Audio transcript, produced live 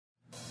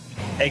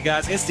Hey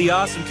guys, it's the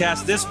Awesome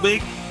Cast. This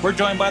week, we're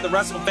joined by the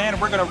Wrestle Fan,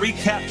 and we're going to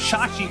recap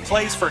Chachi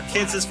Plays for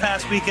Kids this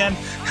past weekend.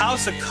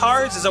 House of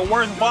Cards, is it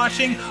worth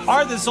watching?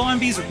 Are the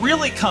zombies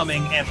really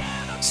coming? And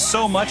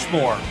so much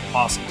more.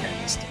 Awesome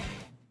Cast.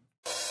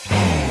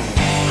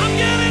 I'm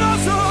getting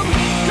awesome,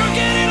 you're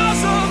getting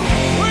awesome,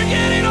 we're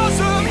getting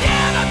awesome,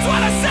 yeah, that's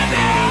what I said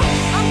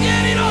now. I'm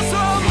getting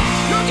awesome,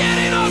 you're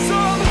getting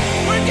awesome,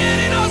 we're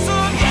getting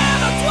awesome, yeah,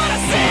 that's what I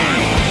said.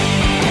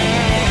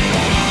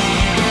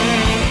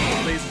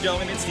 Ladies and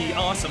gentlemen, it's the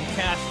Awesome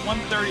Cast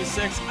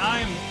 136.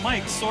 I'm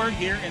Mike Sorg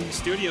here in the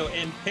studio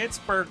in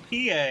Pittsburgh,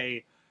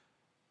 PA.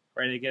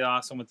 Ready to get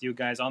awesome with you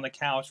guys on the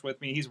couch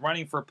with me. He's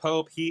running for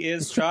Pope. He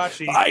is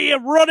Chachi. I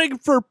am running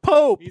for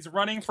Pope. He's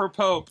running for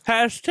Pope.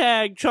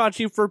 Hashtag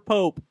Chachi for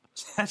Pope.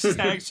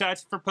 Hashtag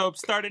Chachi for Pope.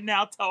 Start it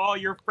now. Tell all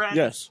your friends.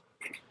 Yes.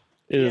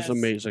 It Yes. is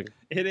amazing.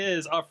 It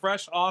is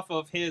fresh off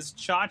of his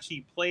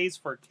Chachi Plays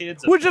for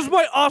Kids. Which event, is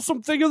my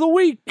awesome thing of the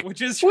week.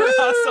 Which is your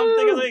awesome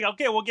thing of the week.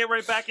 Okay, we'll get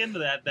right back into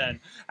that then.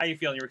 How you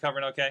feeling? You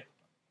recovering okay?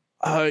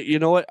 You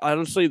know what?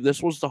 Honestly,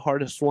 this was the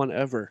hardest one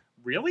ever.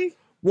 Really?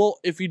 Well,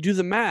 if you do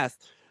the math,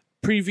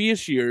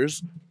 previous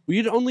years,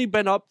 we'd only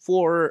been up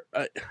for,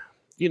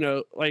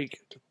 like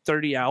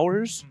 30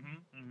 hours.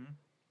 Mm-hmm.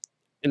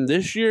 And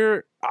this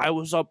year, I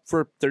was up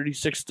for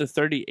 36 to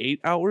 38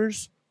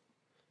 hours.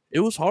 It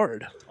was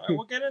hard. All right,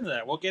 we'll get into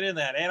that. We'll get into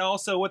that. And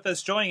also with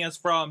us joining us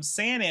from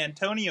San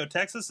Antonio,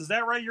 Texas. Is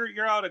that right?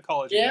 You're out of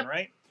college again,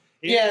 right?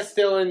 Yeah,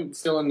 still in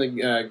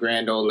the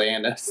Grand Old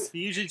Land.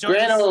 He usually joins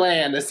Grand us. Old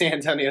Land of San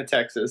Antonio,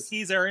 Texas.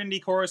 He's our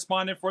indie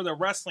correspondent for the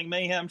Wrestling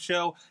Mayhem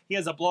Show. He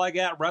has a blog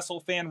at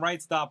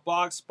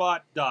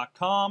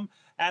WrestleFanRights.blogspot.com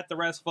at the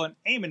WrestleFan.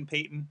 Eamon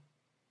Payton.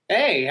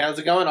 Hey, how's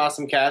it going,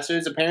 Awesome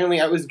Casters? Apparently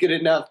I was good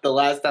enough the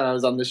last time I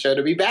was on the show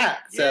to be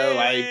back. So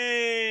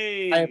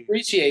Yay! I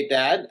appreciate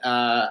that.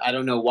 I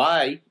don't know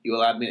why you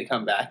allowed me to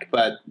come back,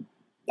 but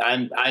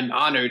I'm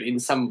honored in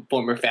some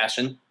form or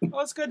fashion.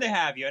 Well, it's good to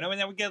have you. And I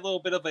mean, we get a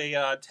little bit of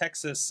a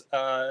Texas,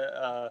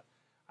 I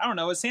don't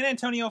know, is San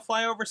Antonio a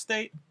flyover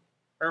state?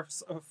 Or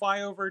a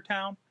flyover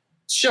town?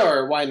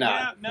 Sure, why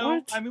not? Yeah, no.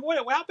 What? I mean,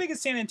 how big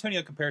is San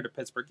Antonio compared to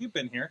Pittsburgh? You've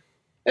been here.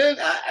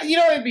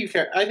 It'd be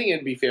fair. I think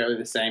it'd be fairly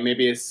the same.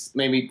 Maybe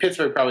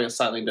Pittsburgh probably is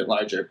slightly bit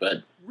larger,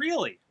 but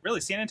Really?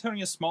 San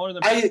Antonio is smaller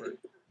than I- Pittsburgh?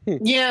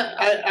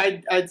 yeah,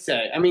 I'd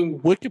say. I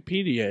mean,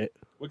 Wikipedia.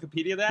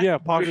 Wikipedia that? Yeah,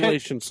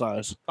 population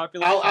size.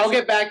 Population? I'll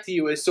get back to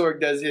you as Sorg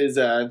does his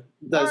All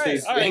right,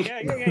 his all right,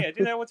 thing. yeah.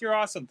 Do that with your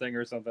awesome thing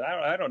or something.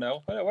 I don't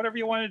know. Whatever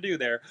you want to do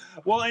there.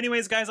 Well,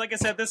 anyways, guys, like I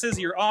said, this is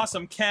your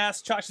awesome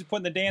cast. Josh is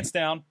putting the dance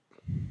down.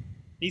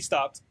 He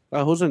stopped.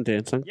 I wasn't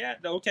dancing. Yeah,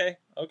 okay.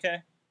 Thought you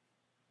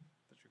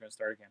were going to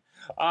start again.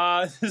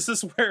 This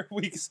is where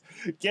we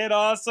get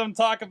awesome,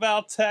 talk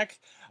about tech.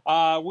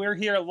 We're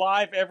here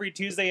live every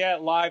Tuesday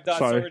at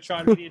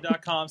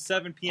live.sorgatronmedia.com,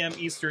 7 p.m.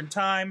 Eastern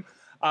Time.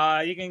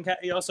 You can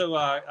also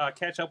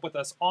catch up with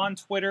us on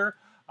Twitter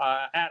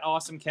at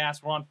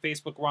AwesomeCast. We're on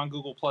Facebook. We're on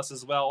Google Plus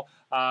as well.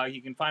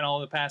 You can find all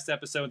the past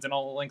episodes and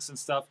all the links and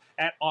stuff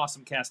at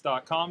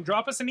awesomecast.com.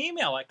 Drop us an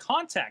email at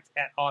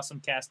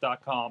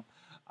contact@awesomecast.com.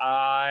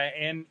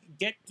 And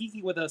get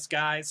geeky with us,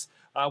 guys.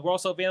 We're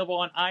also available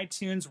on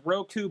iTunes,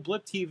 Roku,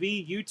 Blip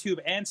TV, YouTube,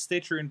 and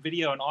Stitcher in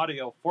video and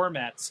audio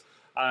formats.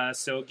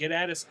 So get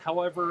at us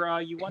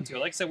however you want to.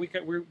 Like I said, we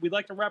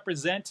like to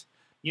represent,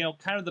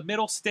 kind of the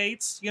middle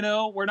states.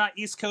 We're not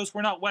East Coast,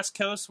 we're not West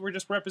Coast. We're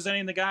just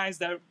representing the guys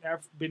that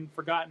have been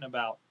forgotten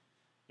about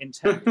in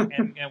tech,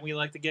 and we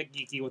like to get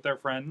geeky with our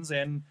friends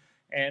and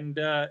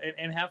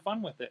have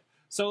fun with it.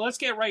 So let's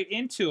get right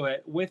into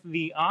it with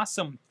the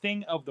awesome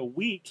thing of the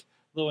week.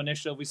 Little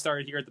initiative we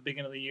started here at the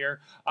beginning of the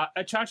year.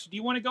 Chachi, do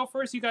you want to go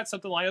first? You got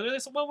something like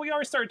this? Well, we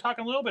already started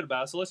talking a little bit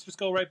about it, so let's just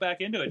go right back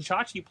into it.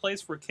 Chachi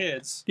Plays for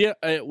Kids. Yeah,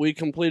 we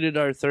completed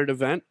our third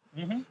event,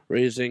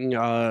 raising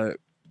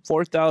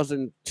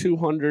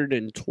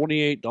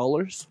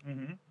 $4,228,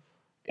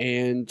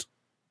 and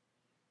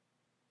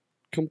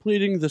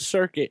completing the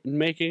circuit and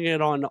making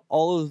it on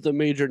all of the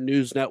major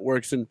news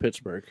networks in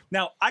Pittsburgh.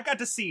 Now, I got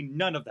to see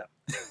none of them.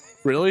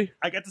 Really?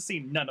 I got to see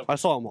none of them. I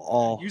saw them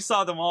all. You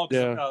saw them all.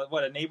 Yeah.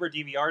 A neighbor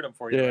DVR'd them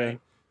for you, Yeah. right?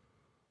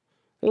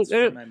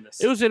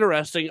 It was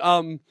interesting.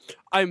 I'm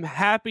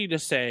happy to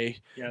say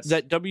Yes.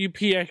 that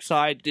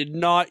WPXI did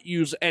not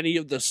use any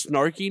of the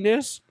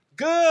snarkiness.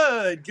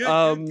 Good.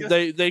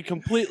 They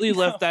completely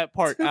left that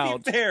part to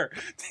out. be fair,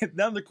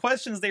 none of the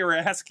questions they were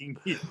asking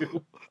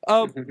you.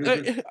 All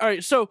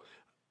right, so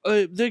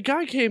the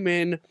guy came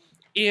in,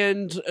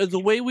 and the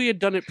way we had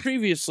done it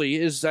previously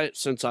is that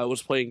since I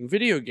was playing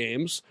video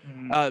games,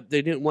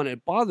 they didn't want to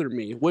bother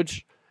me,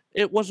 which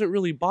it wasn't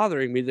really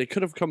bothering me. They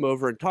could have come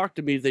over and talked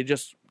to me. They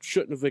just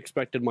shouldn't have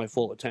expected my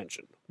full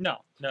attention. No.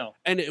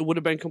 And it would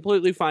have been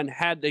completely fine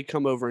had they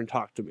come over and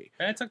talked to me.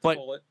 And I took the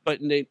bullet.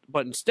 But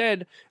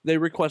instead, they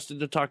requested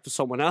to talk to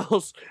someone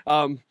else.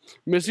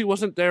 Missy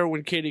wasn't there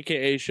when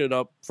KDKA showed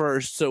up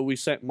first, so we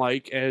sent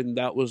Mike, and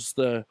that was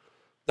the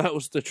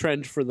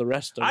trend for the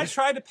rest of it. I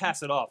tried to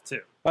pass it off,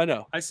 too. I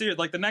know. I see it.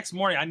 Like, the next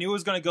morning, I knew it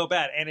was going to go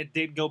bad, and it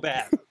did go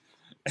bad.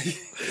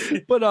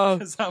 But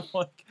 'Cause I'm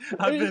like,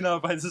 I've been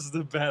up. This is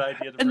the bad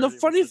idea. And the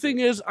funny thing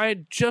is, I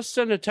had just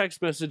sent a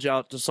text message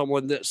out to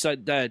someone that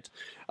said that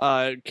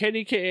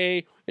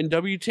KDKA and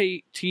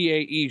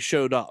WTAE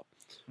showed up,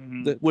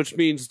 which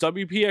means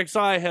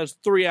WPXI has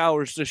 3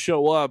 hours to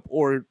show up,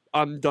 or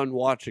I'm done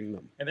watching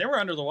them. And they were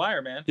under the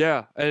wire, man.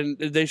 Yeah, and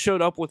they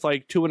showed up with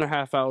like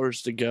 2.5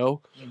 hours to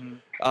go.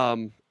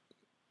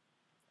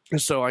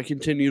 So I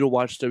continue to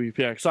watch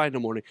WPXI in the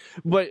morning.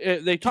 But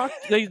they talked.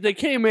 They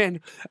came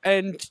in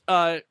and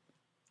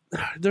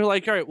they're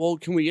like, "All right, well,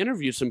 can we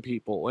interview some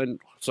people?"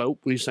 And so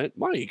we sent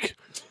Mike.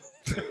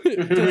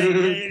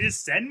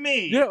 Just send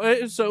me.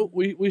 Yeah, so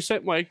we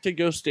sent Mike to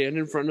go stand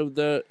in front of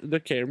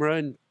the camera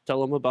and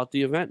tell him about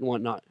the event and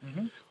whatnot.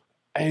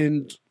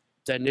 And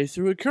then they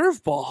threw a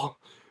curveball.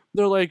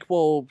 They're like,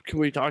 "Well, can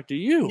we talk to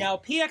you?" Now,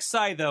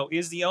 PXI though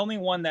is the only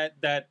one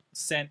that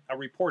sent a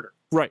reporter.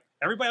 Right.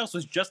 Everybody else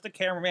was just a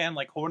cameraman,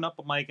 like holding up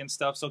a mic and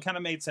stuff. So it kind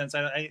of made sense.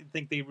 I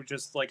think they were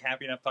just like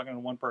happy enough talking to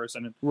one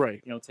person and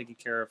taking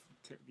care of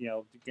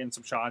getting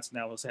some shots, and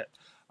that was it.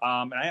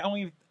 And I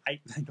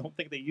don't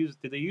think they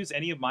used. Did they use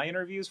any of my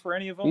interviews for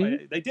any of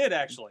them? They did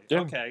actually.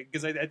 Yeah. Okay,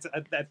 because I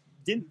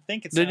didn't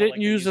think it. They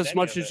didn't use as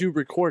much as you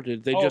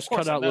recorded. They just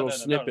cut out little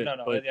snippets.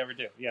 No, they never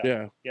do.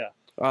 Yeah.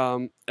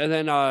 And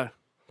then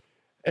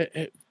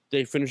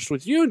they finished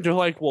with you, and they're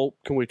like, "Well,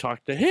 can we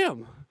talk to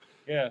him?"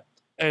 Yeah.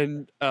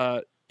 And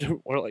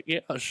we're like,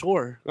 "Yeah,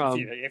 sure."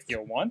 If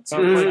you want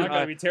to, it's not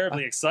going to be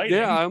terribly exciting.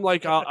 Yeah, I'm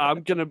like,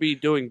 I'm going to be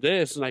doing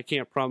this, and I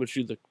can't promise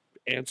you the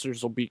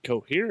answers will be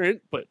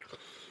coherent, but.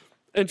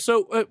 And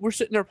so we're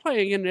sitting there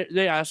playing, and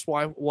they asked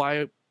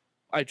why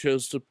I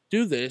chose to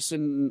do this,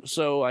 and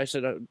so I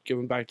said I'd give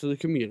them back to the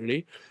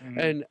community,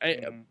 and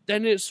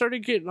then it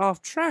started getting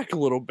off track a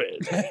little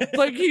bit.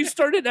 Like he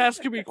started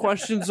asking me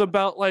questions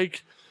about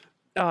like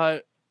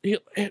the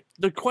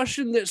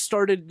question that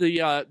started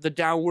the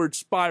downward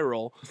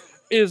spiral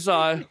is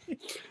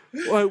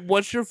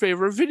what's your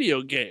favorite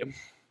video game?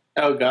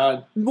 Oh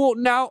God! Well,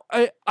 now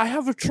I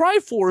have a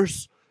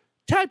Triforce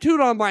tattooed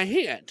on my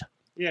hand.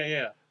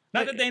 Yeah.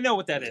 Not that they know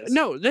what that is.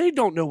 No, they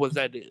don't know what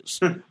that is.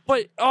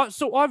 But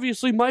so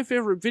obviously, my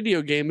favorite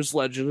video game is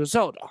Legend of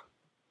Zelda.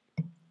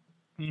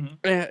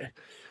 And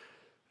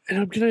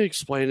I'm going to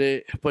explain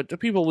it, but the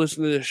people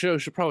listening to this show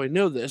should probably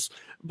know this.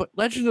 But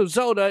Legend of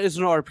Zelda is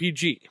an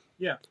RPG.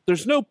 Yeah.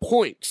 There's no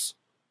points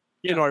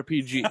in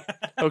RPG.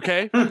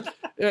 Okay?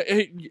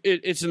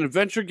 It's an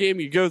adventure game.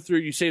 You go through,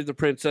 you save the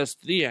princess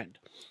to the end.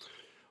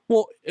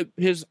 Well,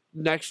 his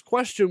next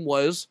question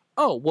was,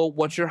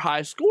 what's your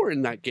high score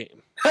in that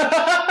game?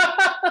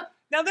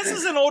 Now, this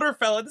is an older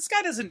fella. This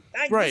guy doesn't.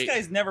 This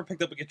guy's never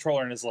picked up a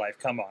controller in his life.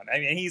 Come on. I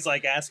mean, he's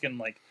like asking,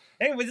 like,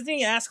 hey, doesn't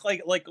he ask,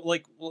 like,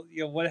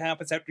 what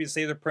happens after you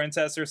save the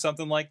princess or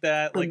something like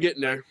that? Like, I'm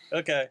getting there.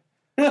 Okay.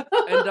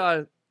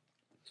 And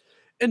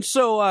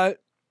so,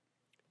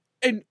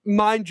 and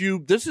mind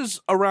you, this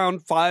is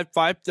around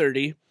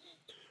 5:30.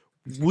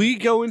 We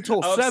go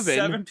until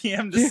 7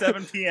 p.m. to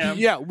 7 p.m.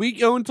 Yeah, we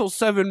go until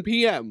 7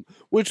 p.m.,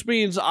 which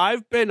means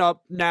I've been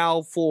up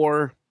now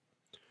for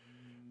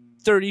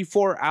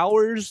 34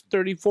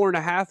 and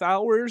a half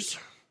hours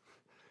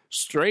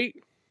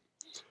straight.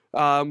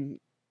 And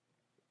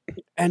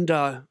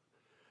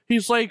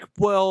he's like,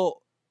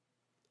 well,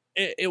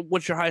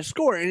 what's your high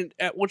score? And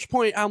at which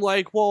point I'm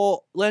like,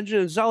 well,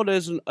 Legend of Zelda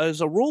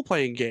is a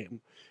role-playing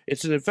game.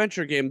 It's an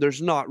adventure game.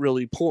 There's not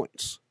really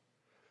points.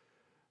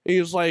 And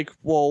he's like,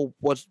 well,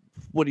 what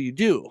do you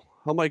do?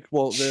 I'm like,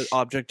 well, the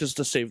object is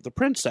to save the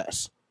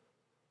princess.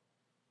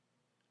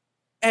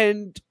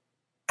 And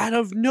out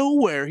of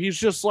nowhere, he's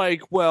just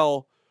like,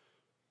 well,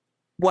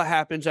 what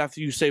happens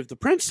after you save the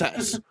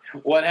princess?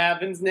 What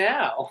happens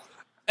now?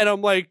 And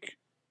I'm like,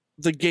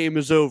 the game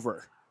is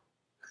over.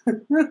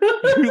 You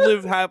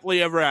live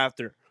happily ever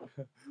after.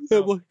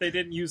 So they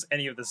didn't use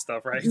any of this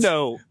stuff, right?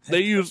 No,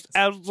 they used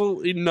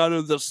absolutely none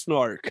of the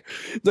snark.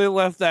 They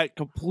left that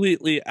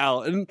completely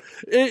out. And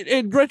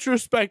in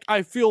retrospect,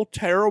 I feel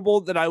terrible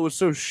that I was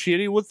so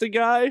shitty with the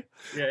guy.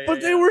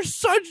 But they were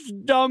such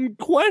dumb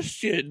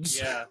questions.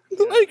 Yeah.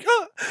 Like,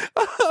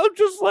 I'm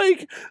just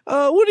like,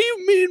 what do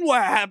you mean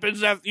what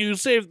happens after you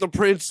save the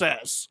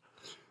princess?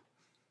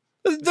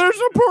 There's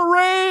a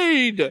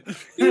parade!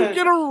 You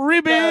get a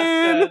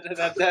ribbon!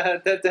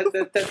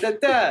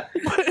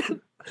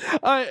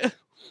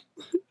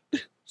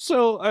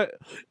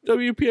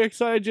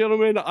 WPXI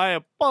gentlemen, I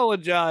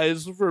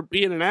apologize for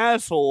being an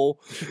asshole,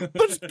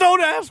 but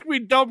don't ask me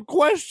dumb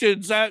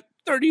questions at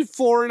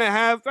 34 and a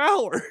half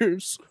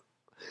hours.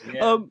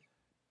 Yeah.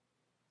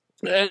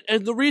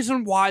 And the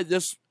reason why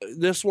this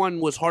one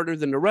was harder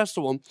than the rest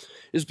of them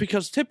is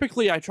because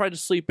typically I try to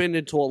sleep in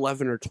until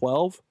 11 or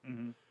 12,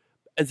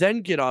 and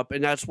then get up,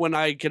 and that's when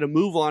I get a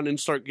move on and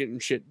start getting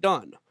shit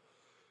done.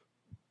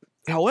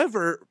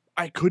 However,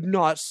 I could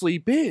not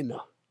sleep in.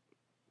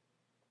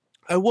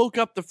 I woke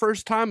up the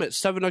first time at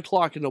 7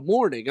 o'clock in the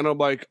morning, and I'm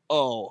like,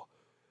 oh,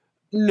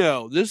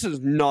 no, this is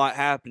not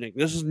happening.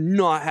 This is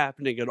not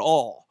happening at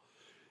all.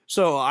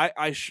 So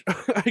I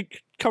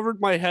covered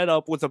my head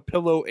up with a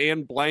pillow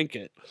and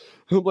blanket.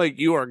 I'm like,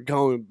 you are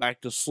going back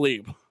to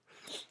sleep.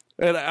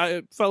 And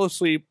I fell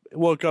asleep,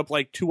 woke up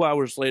like 2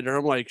 hours later.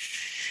 I'm like,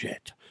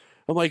 shit.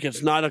 I'm like,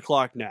 it's 9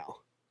 o'clock now.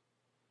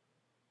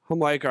 I'm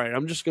like, all right,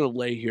 I'm just going to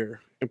lay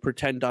here and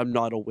pretend I'm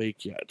not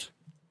awake yet.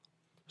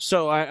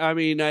 So,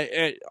 when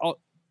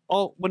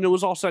it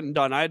was all said and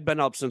done, I had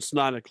been up since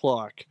 9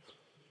 o'clock.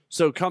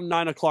 So come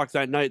 9 o'clock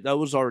that night, that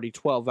was already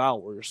 12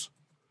 hours.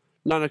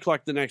 9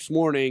 o'clock the next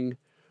morning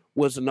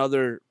was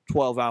another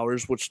 12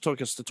 hours, which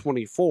took us to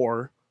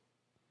 24.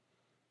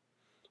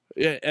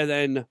 And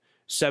then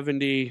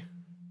 7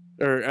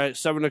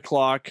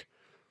 o'clock,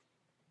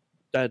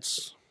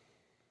 that's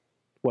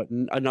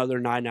another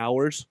 9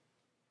 hours.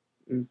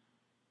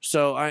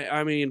 So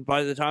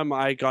by the time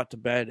I got to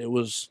bed, it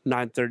was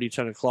 9:30,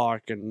 10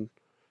 o'clock, and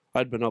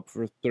I'd been up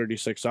for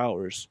 36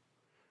 hours.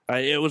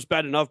 It was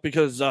bad enough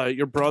because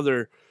your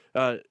brother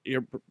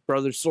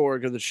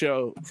Sorg of the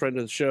show, friend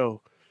of the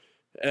show,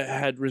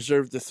 had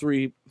reserved the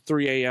 3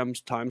 a.m.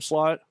 time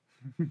slot.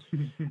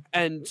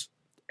 And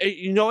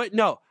you know what?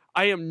 No,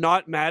 I am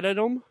not mad at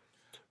him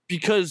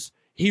because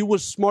he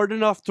was smart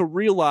enough to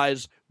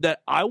realize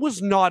that I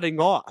was nodding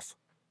off.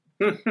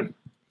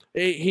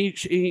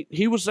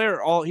 He was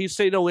there he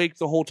stayed awake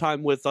the whole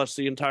time with us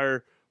the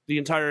entire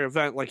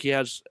event, like he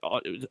has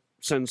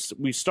since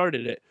we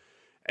started it,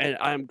 and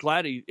I'm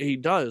glad he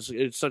does.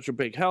 It's such a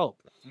big help.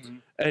 Mm-hmm.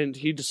 And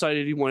he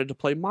decided he wanted to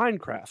play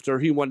Minecraft, or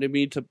he wanted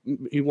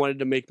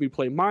to make me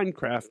play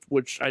Minecraft,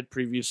 which I'd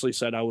previously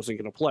said I wasn't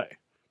going to play.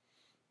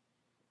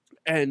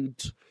 And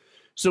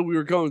so we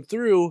were going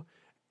through,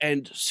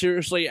 and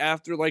seriously,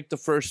 after like the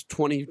first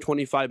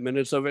 20-25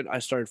 minutes of it, I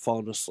started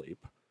falling asleep.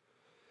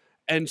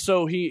 And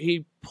so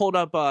he pulled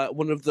up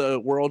one of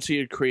the worlds he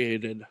had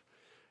created,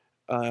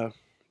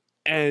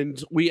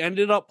 and we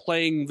ended up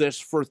playing this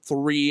for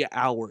 3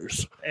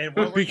 hours. And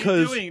what were you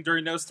doing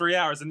during those 3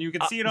 hours? And you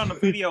can see it on the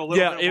video a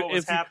little bit what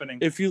was happening.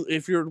 If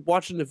you're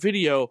watching the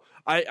video,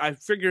 I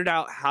figured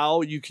out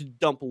how you could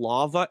dump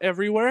lava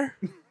everywhere.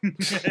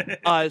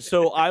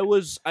 So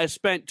I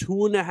spent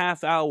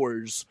 2.5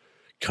 hours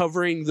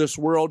covering this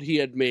world he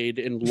had made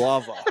in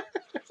lava.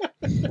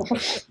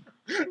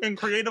 In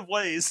creative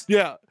ways.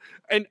 Yeah.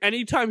 And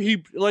anytime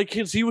he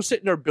was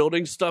sitting there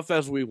building stuff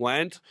as we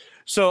went,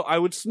 so I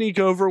would sneak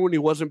over when he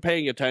wasn't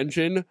paying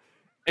attention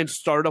and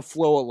start a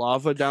flow of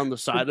lava down the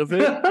side of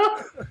it.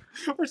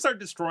 Or start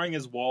destroying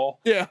his wall.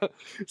 Yeah.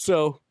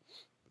 So,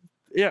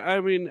 yeah,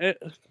 it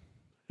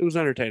was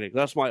entertaining.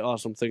 That's my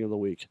awesome thing of the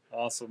week.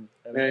 Awesome.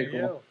 There you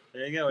go.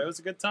 There you go. It was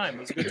a good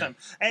time.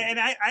 And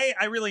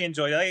I really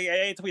enjoyed it.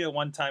 I tweeted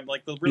one time,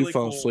 like the really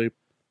cool... You fell asleep.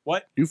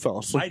 What? You fell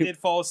asleep. I did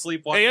fall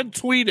asleep. And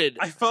tweeted.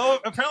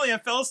 Apparently I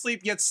fell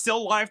asleep, yet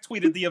still live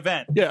tweeted the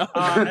event. Yeah.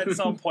 At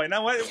some point.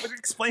 Now,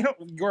 explain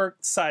your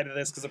side of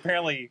this, because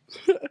apparently...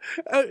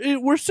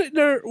 we're sitting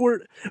there,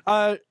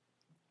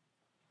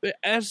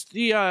 as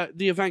the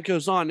event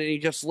goes on and it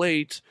gets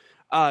late,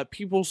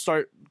 people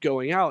start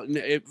going out, and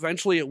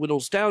eventually it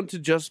whittles down to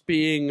just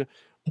being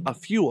a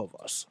few of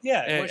us.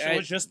 Yeah, it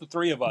was just the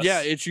 3 of us.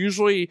 Yeah, it's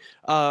usually...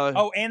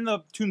 and the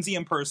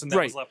Toonsium person that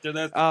was left there.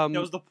 That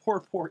was the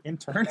poor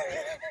intern.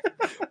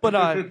 But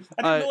I didn't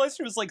realize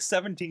she was like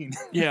 17.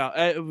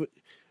 Yeah,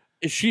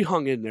 she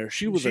hung in there.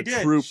 She was a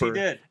trooper. She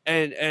did.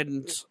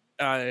 And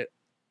I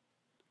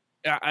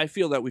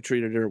feel that we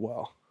treated her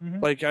well.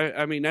 Mm-hmm. Like,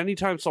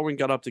 anytime someone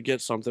got up to get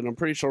something, I'm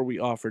pretty sure we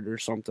offered her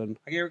something.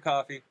 I gave her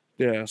coffee.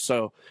 Yeah,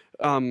 so...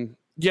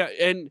 yeah,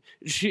 and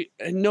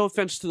no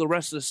offense to the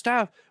rest of the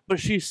staff, but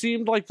she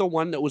seemed like the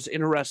one that was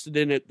interested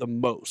in it the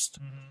most,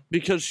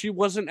 because she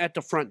wasn't at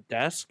the front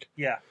desk.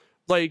 Yeah.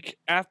 Like,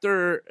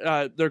 after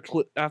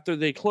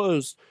they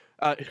closed,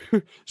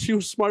 she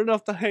was smart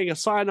enough to hang a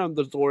sign on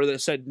the door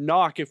that said,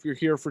 "Knock if you're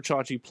here for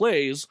Chachi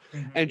Plays,"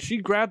 and she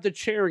grabbed a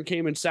chair and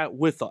came and sat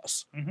with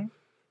us.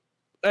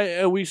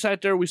 We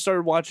sat there, we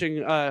started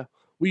watching,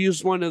 we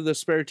used one of the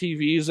spare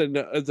TVs and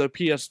the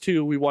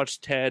PS2, we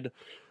watched Ted,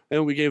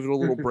 and we gave it a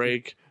little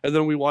break, and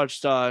then we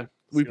watched,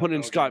 we put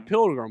in Scott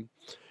Pilgrim.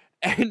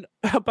 And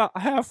about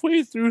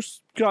halfway through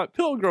Scott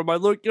Pilgrim, I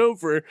looked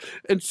over,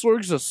 and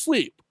Sorg's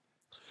asleep.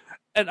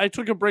 And I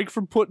took a break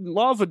from putting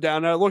lava down,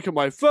 and I look at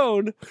my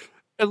phone,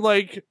 and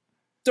like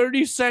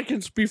 30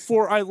 seconds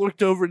before I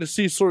looked over to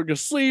see Sorg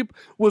asleep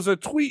was a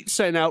tweet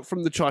sent out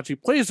from the Chachi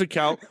Plays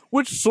account,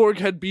 which Sorg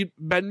had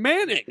been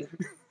manning.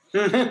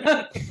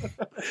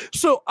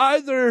 So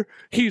either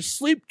he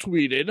sleep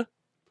tweeted,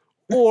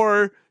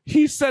 or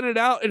he sent it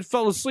out and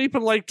fell asleep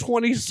in like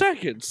 20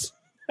 seconds.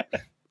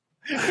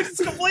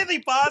 It's completely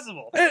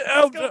possible.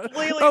 It's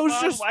completely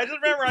possible. I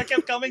just remember I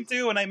kept coming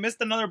to, and I missed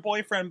another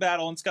boyfriend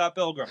battle in Scott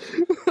Pilgrim.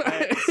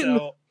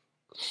 So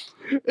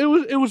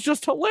it was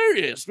just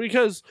hilarious,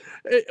 because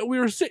we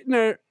were sitting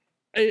there,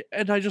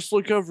 and I just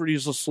look over and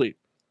he's asleep.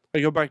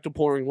 I go back to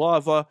pouring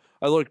lava.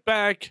 I look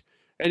back,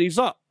 and he's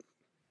up.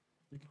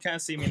 You can kind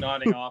of see me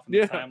nodding off in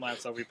the time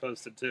lapse that we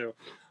posted too.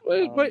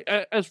 But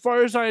as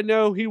far as I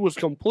know, he was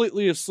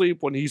completely asleep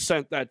when he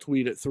sent that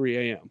tweet at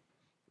 3 a.m.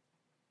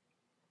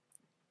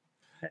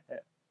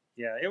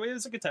 Yeah, it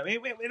was a good time,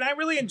 and I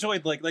really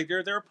enjoyed like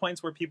there were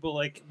points where people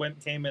like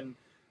came and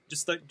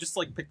just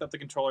picked up the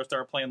controller,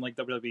 started playing like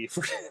WWE.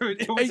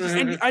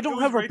 And I don't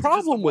have a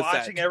problem with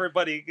watching that.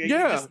 everybody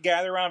just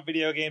gather around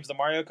video games, the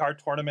Mario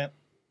Kart tournament,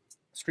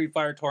 Street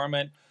Fighter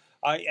tournament.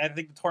 I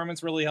think the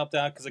tournaments really helped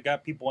out because it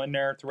got people in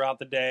there throughout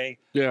the day.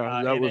 Yeah,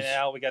 in and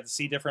out. We got to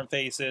see different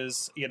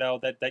faces.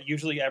 That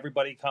usually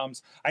everybody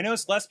comes. I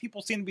noticed less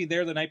people seem to be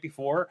there the night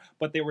before,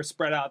 but they were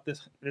spread out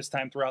this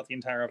time throughout the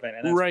entire event.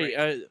 And that's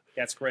great.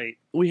 That's great.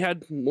 We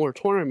had more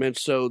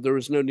tournaments, so there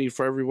was no need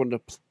for everyone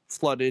to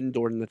flood in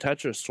during the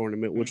Tetris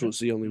tournament, which was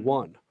the only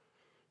one.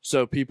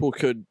 So people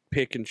could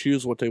pick and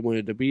choose what they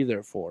wanted to be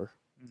there for.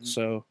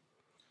 So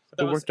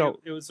it worked out.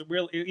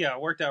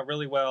 It worked out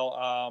really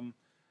well.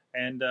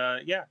 And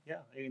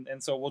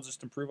so we'll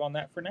just improve on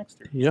that for next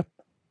year. Yep.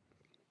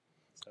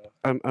 So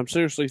I'm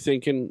seriously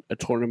thinking a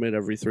tournament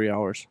every 3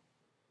 hours.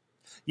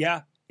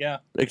 Yeah.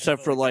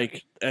 Except for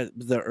like at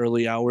the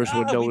early hours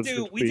when no one's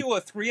we do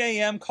a 3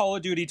 a.m. Call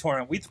of Duty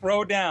tournament. We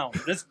throw down.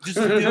 Just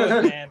do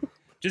it, man.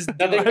 Just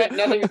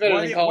nothing's better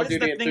than Call of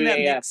Duty at 3 a.m. What is the thing that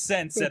makes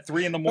sense at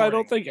 3 in the morning? I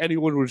don't think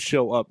anyone would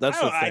show up. That's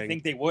the thing. I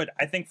think they would.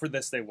 I think for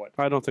this they would.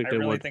 I don't think they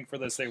would. I really think for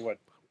this they would.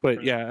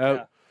 But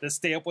just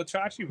stay up with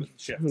Chachi with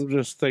shit. I'm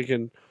just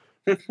thinking.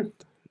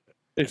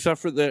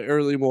 Except for the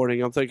early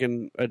morning, I'm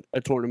thinking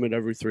a tournament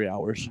every 3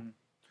 hours.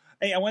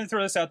 Hey, I want to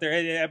throw this out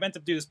there. I meant to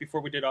do this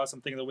before we did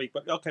Awesome Thing of the Week,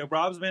 but okay,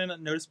 Rob's been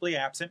noticeably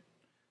absent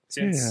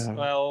since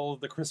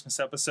the Christmas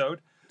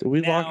episode. Did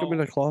we lock him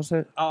in a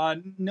closet?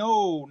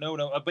 No.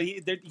 But he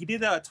did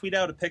tweet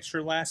out a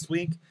picture last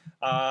week.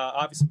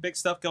 Obviously, big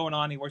stuff going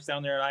on. He works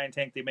down there at Iron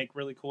Tank. They make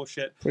really cool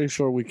shit. Pretty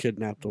sure we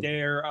kidnapped him.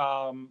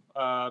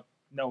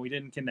 No, we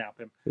didn't kidnap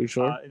him. Are you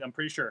sure? I'm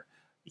pretty sure.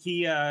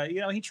 He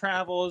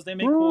travels. They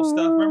make cool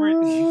stuff.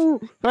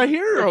 Remember? I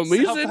hear him.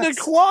 He's in the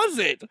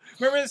closet.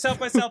 Remember the South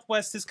by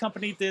Southwest? His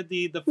company did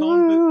the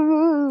phone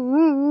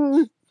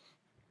booth.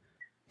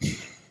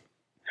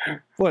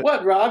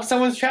 What, Rob?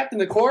 Someone's trapped in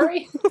the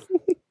quarry?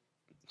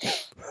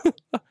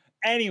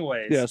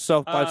 Anyways, yeah,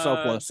 South by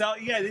Southwest.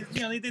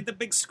 They did the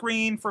big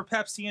screen for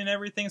Pepsi and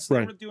everything, so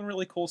they were doing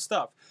really cool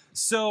stuff.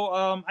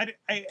 So,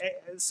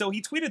 so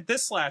he tweeted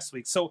this last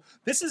week. So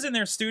this is in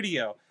their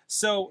studio.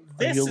 So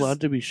this are you allowed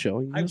to be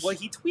showing this? Well,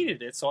 he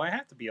tweeted it, so I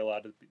have to be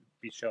allowed to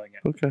be showing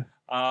it. Okay.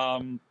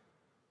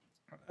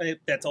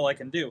 That's all I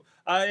can do.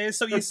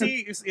 So you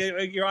see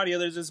your audio.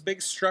 There's this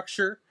big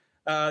structure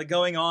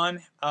going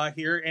on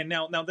here, and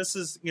now this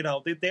is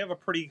they have a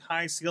pretty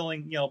high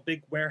ceiling,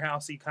 big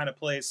warehousey kind of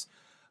place.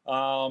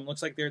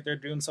 Looks like they're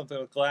doing something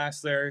with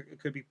glass there.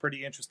 It could be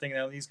pretty interesting.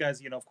 Now these guys,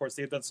 of course,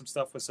 they've done some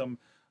stuff with some.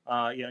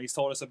 He's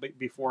told us a bit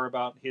before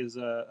about his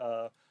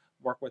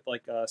work with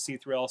like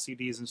see-through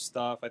LCDs and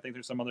stuff. I think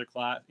there's some other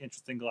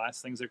interesting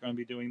glass things they're going to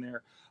be doing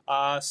there.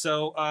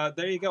 So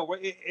there you go.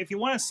 If you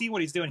want to see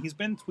what he's doing, he's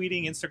been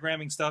tweeting,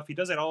 Instagramming stuff. He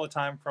does it all the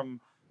time from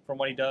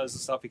what he does, the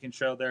stuff he can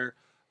show there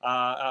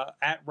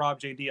at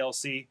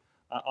RobJDLC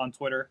on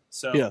Twitter.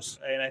 So yes,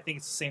 and I think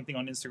it's the same thing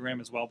on Instagram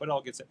as well. But it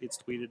all it's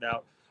tweeted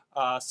out.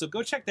 So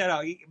go check that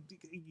out. He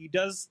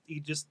just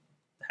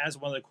has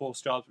one of the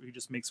coolest jobs where he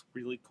just makes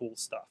really cool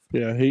stuff.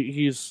 Yeah,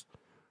 he's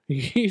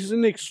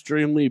an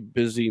extremely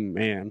busy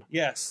man.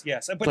 Yes.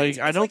 But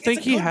I don't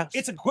think he has.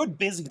 It's a good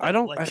busy. I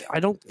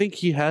don't think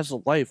he has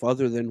a life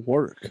other than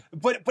work.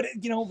 But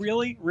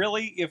really,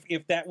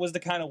 if that was the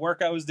kind of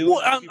work I was doing,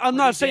 well, I'm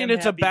not saying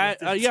it's a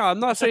bad. I'm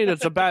not saying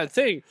it's a bad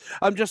thing.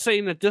 I'm just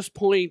saying at this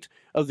point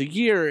of the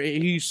year,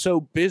 he's so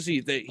busy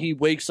that he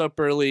wakes up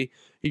early,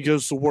 he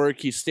goes to work,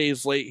 he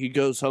stays late, he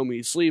goes home,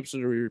 he sleeps,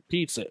 and he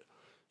repeats it.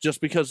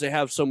 Just because they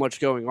have so much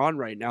going on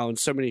right now and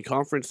so many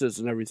conferences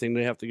and everything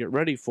they have to get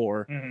ready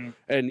for,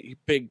 and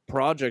big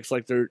projects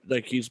like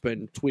he's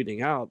been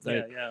tweeting out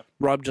that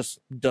Rob just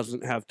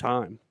doesn't have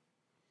time.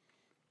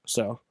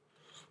 So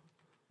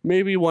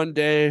maybe one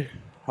day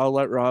I'll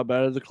let Rob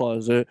out of the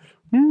closet.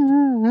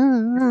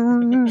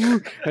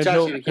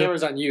 Josh, the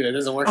camera's on you. It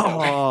doesn't work.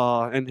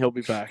 And he'll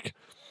be back.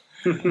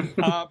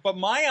 But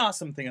my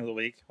awesome thing of the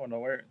week. Oh no,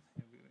 where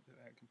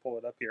I can pull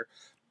it up here.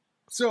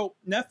 So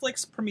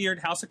Netflix premiered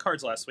House of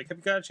Cards last week. Have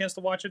you got a chance to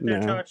watch it there,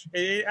 Josh?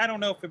 I don't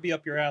know if it'd be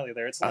up your alley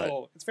there. It's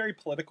it's very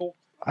political.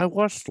 I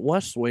watched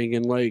West Wing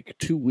in like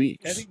 2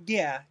 weeks.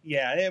 Yeah.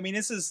 I mean,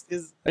 this is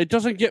it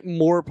doesn't get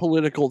more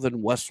political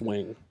than West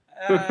Wing.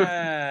 So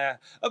I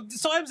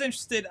was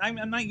interested.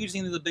 I'm not usually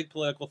into the big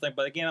political thing,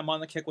 but again, I'm on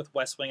the kick with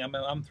West Wing.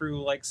 I'm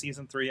through like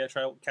season 3. I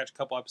try to catch a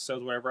couple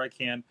episodes wherever I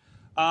can.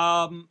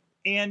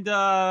 And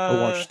I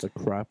watched the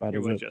crap out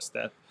of it. Just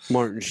that.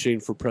 Martin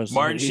Sheen for president.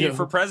 Martin Sheen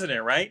for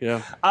president, right?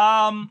 Yeah.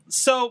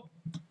 So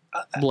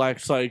Black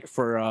Psych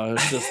for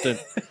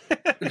assistant.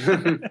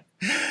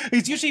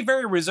 He's usually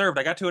very reserved.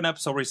 I got to an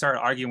episode where he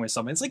started arguing with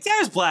someone. It's like,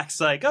 there's Black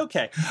Psych.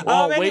 Okay.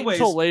 Wait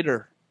until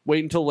later.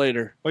 Wait until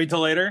later.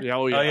 Yeah.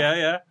 Oh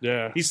yeah.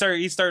 Yeah. He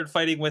started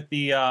fighting with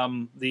the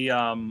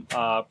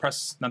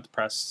press, not the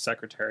press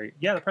secretary.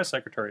 Yeah, the press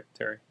secretary.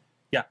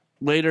 Yeah.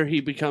 Later, he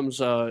becomes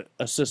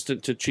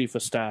assistant to chief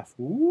of staff.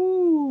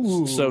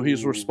 Ooh. So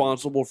he's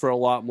responsible for a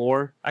lot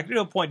more. I can do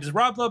a point. Does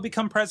Rob Lowe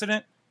become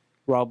president?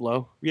 Rob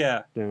Lowe.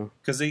 Yeah, Yeah.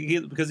 because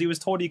he was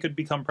told he could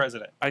become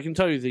president. I can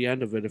tell you the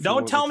end of it. If you Don't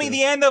want tell me to.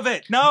 the end of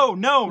it. No.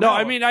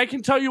 I mean, I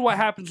can tell you what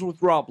happens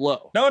with Rob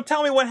Lowe. Don't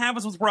tell me what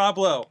happens with Rob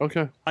Lowe.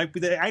 Okay. I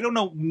don't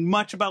know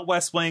much about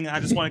West Wing. I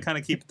just want to kind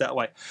of keep it that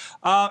way.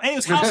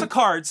 Anyways, House of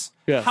Cards.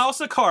 Yeah. House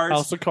of Cards.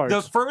 House of Cards.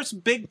 The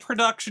first big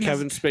production.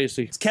 Kevin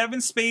Spacey. It's Kevin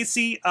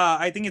Spacey.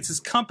 I think it's his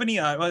company.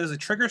 What is it?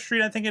 Trigger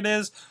Street, I think it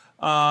is.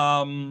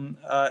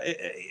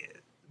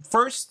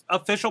 First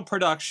official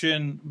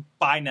production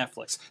by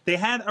Netflix. They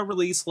had a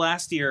release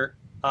last year.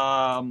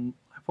 What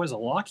was it?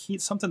 Lockheed?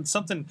 Something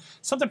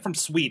from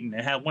Sweden.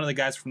 It had one of the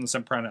guys from The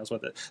Sopranos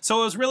with it.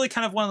 So it was really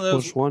kind of one of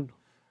those. Which one?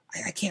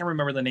 I can't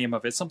remember the name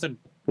of it. Something.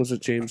 Was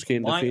it James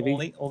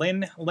Gandolfini?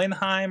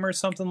 Lindheim or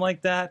something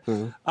like that.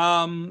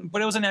 Mm-hmm.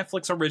 But it was a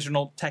Netflix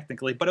original,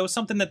 technically. But it was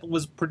something that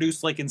was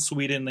produced like in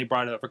Sweden. They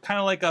brought it over, kind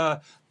of like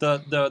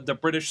the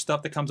British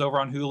stuff that comes over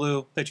on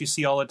Hulu that you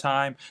see all the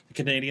time. The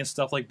Canadian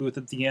stuff like Booth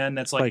at the End.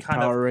 That's like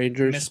kind Power of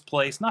Rangers?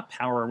 misplaced. Not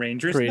Power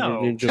Rangers. Created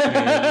No. in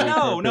Japan,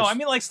 No. I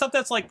mean like stuff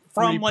that's like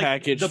from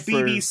like the Repackaged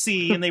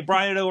BBC and they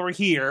brought it over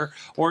here,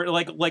 or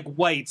like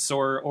Whites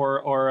or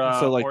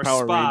So like or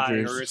Power Spy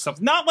Rangers. or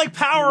something. Not like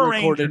Power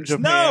Recorded in Rangers.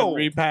 Japan, No.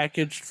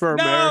 repackaged for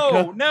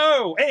America.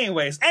 No.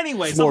 Anyways, the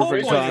whole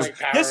Morphin' point is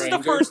Time. this is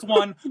the first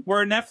one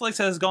where Netflix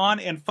has gone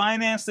and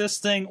financed this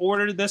thing,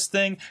 ordered this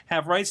thing,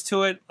 have rights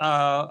to it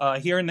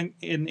here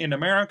in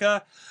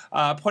America,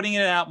 putting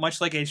it out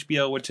much like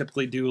HBO would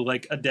typically do,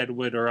 like a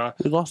Deadwood or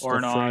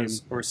an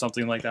Oz or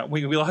something like that.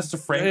 We lost a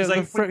frame. Yeah,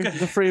 It's like,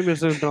 the frame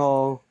isn't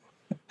all.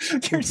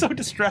 You're so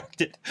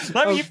distracted.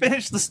 Let me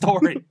finish the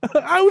story.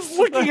 I was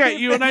looking at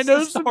you and I Finish the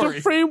noticed that story.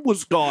 the frame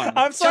was gone.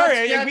 I'm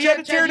sorry. Yeah, we had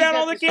to tear down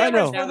all the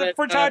cameras I know.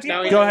 for Tati.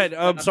 Now we Go know. ahead.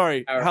 I'm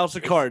sorry. House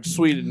of Cards,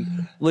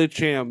 Sweden,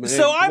 Licham.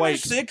 So I'm White.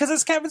 interested because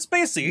it's Kevin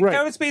Spacey. Right.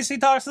 Kevin Spacey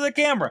talks to the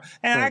camera,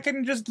 and I Right.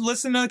 can just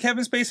listen to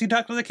Kevin Spacey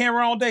talk to the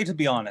camera all day. To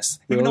be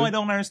honest, even though Really? I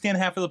don't understand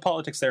half of the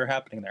politics that are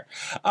happening there.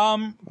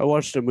 I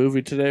watched a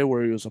movie today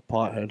where he was a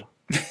pothead.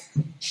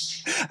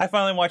 I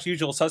finally watched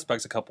Usual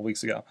Suspects a couple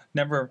weeks ago.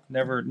 Never.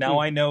 Now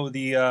I know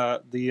the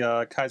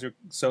Kaiser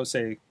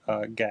Sose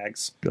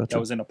gags. Gotcha. That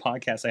was in a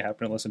podcast I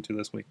happened to listen to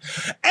this week.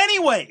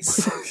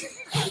 Anyways,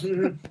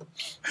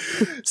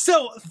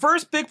 so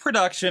first big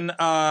production.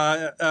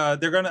 They're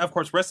going to, of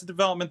course, Arrested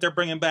Development. They're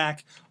bringing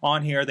back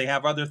on here. They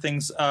have other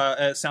things.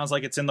 It sounds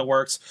like it's in the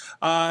works.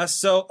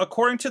 So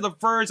according to The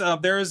Verge,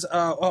 there's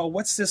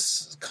what's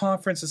this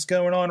conference that's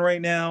going on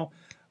right now?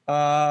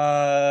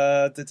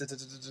 Dive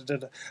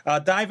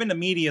into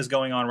Media is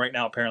going on right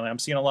now. Apparently, I'm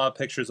seeing a lot of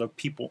pictures of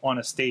people on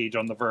a stage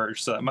on The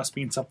Verge, so that must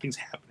mean something's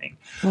happening.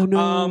 Oh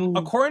no!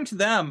 According to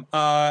them,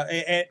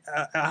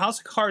 House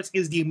of Cards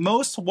is the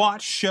most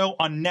watched show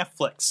on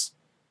Netflix.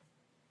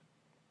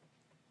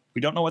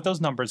 We don't know what those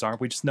numbers are.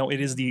 We just know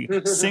it is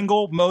the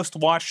single most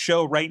watched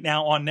show right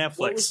now on Netflix.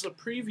 What was the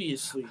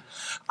previously?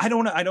 I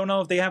don't know. I don't know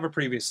if they have it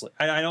previously.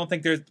 I don't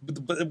think there's.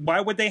 But why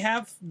would they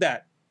have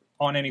that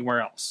on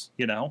anywhere else?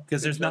 You know,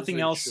 because there's nothing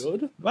they else.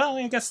 should? Well,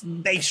 I guess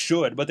they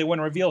should, but they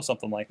wouldn't reveal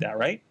something like that,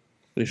 right?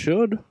 They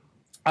should.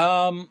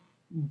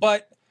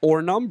 But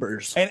Or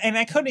numbers. and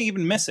I couldn't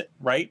even miss it,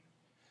 right?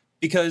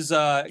 Because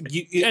At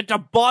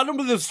the bottom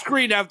of the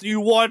screen after you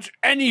watch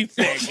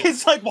anything.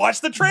 it's like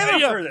watch the trailer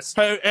Yeah. for this.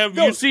 Have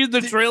No, you seen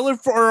the trailer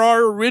for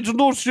our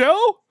original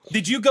show?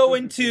 Did you go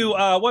into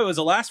what was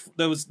the last?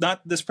 That was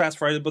not this past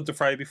Friday, but the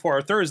Friday before,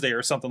 or Thursday,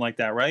 or something like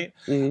that, right?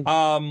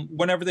 Mm-hmm.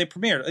 Whenever they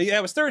premiered, yeah,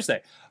 it was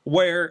Thursday.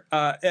 Where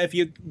if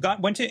you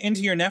went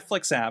into your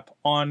Netflix app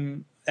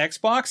on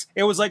Xbox,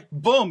 it was like,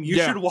 boom, you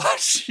Yeah. should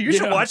watch. You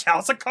should Yeah. watch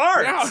House of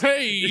Cards. Yeah,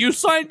 hey, you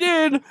signed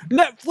in.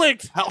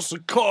 Netflix, House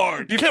of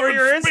Cards, Before Kevin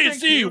your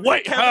instinct, Spacey,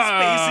 White Kevin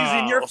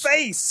Spacey's in your House.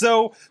 face.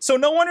 So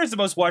no wonder it's the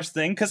most watched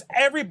thing, because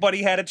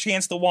everybody had a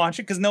chance to watch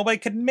it, because nobody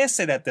could miss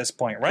it at this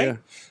point, right? Yeah.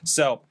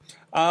 So.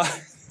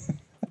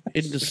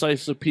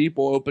 Indecisive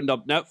people opened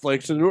up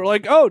Netflix and were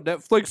like, "Oh,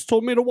 Netflix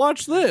told me to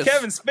watch this."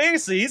 Kevin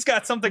Spacey, he's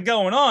got something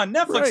going on.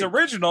 Netflix Right.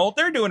 original,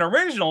 they're doing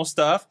original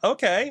stuff.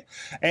 Okay,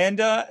 and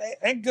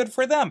good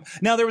for them.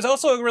 Now there was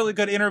also a really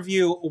good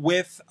interview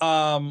with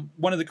one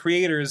of the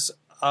creators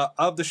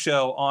of the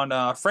show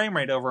on Frame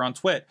Rate over on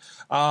Twit,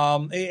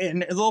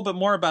 and a little bit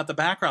more about the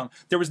background.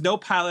 There was no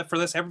pilot for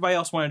this. Everybody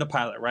else wanted a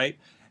pilot, right?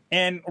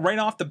 And right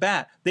off the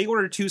bat, they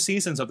ordered 2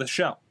 seasons of the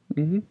show.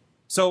 Mm-hmm.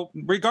 So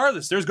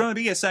regardless, there's going to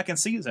be a second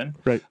season.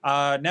 Right.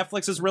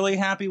 Netflix is really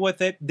happy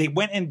with it. They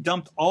went and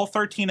dumped all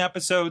 13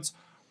 episodes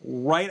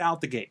right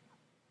out the gate.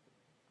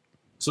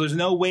 So there's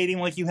no waiting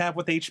like you have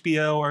with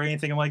HBO or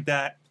anything like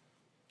that,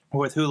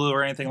 or with Hulu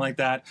or anything like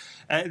that.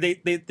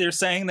 They're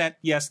saying that,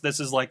 yes, this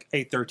is like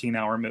a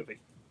 13-hour movie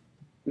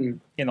in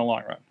the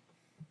long run.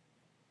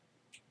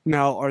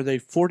 Now, are they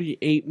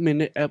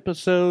 48-minute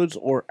episodes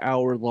or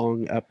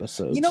hour-long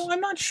episodes? You know,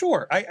 I'm not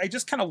sure. I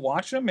just kind of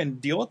watch them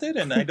and deal with it,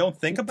 and I don't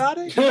think about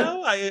it. You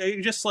know, I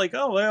just like,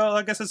 oh well,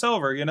 I guess it's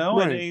over. You know,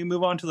 Right. and then you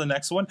move on to the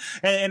next one.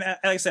 And like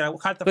I said, I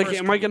caught the like, first.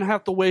 am I going to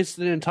have to waste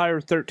an entire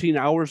 13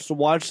 hours to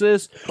watch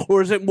this,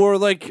 or is it more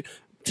like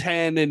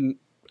 10 and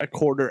a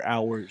quarter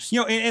hours.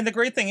 And the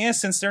great thing is,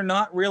 since they're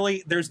not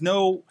really, there's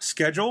no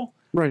schedule.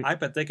 Right. I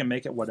bet they can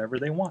make it whatever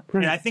they want.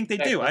 Right. And I think they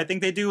do. I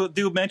think they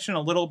do mention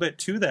a little bit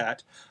to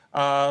that.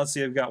 Let's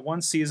see, I've got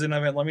one season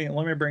of it. Let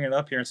me bring it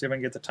up here and see if I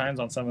can get the times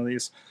on some of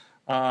these.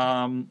 But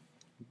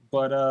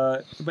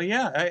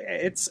yeah,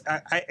 it's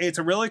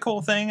a really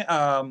cool thing.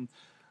 Some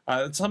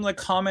of the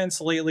comments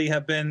lately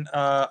have been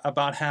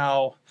about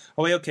how,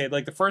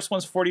 like the first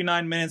one's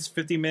 49 minutes,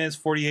 50 minutes,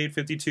 48,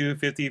 52,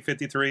 50,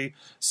 53.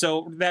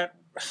 So that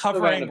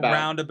hovering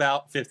around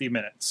about 50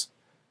 minutes.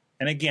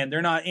 And again,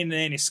 they're not in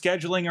any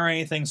scheduling or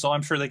anything, so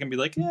I'm sure they can be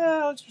like,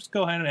 yeah, let's just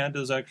go ahead and add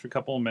those extra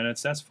couple of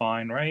minutes. That's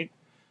fine, right?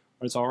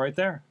 But it's all right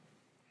there.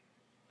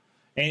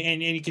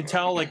 And you can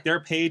tell, like, their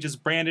page is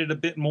branded a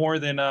bit more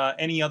than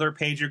any other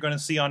page you're going to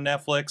see on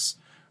Netflix.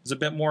 There's a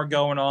bit more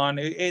going on.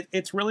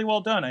 It's really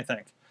well done, I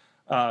think,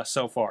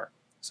 so far.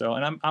 So,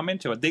 and I'm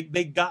into it.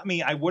 They got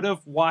me. I would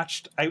have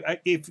watched,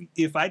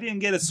 if I didn't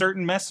get a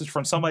certain message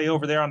from somebody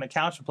over there on the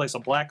couch to play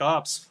some Black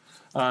Ops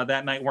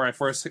that night where I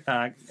first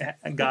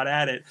got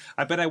at it,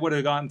 I bet I would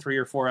have gotten 3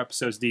 or 4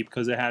 episodes deep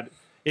because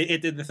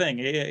it did the thing.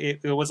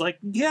 It was like,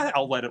 yeah,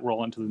 I'll let it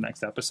roll into the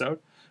next episode.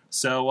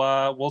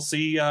 So we'll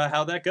see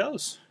how that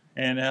goes.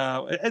 And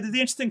the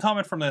interesting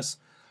comment from this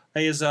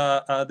is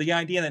the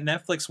idea that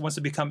Netflix wants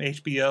to become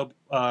HBO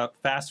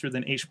faster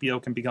than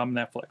HBO can become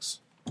Netflix.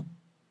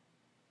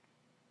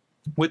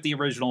 With the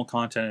original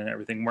content and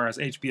everything, whereas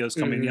HBO is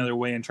coming the other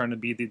way and trying to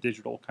be the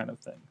digital kind of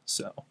thing.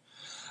 So,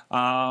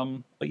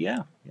 but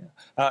yeah.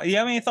 You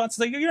have any thoughts?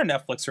 You're a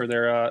Netflixer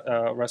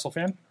there, Wrestle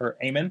fan or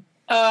Eamon?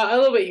 A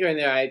little bit here and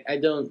there. I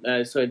don't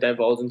sort of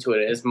divulge into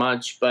it as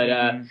much, but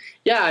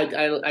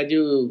I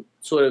do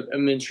sort of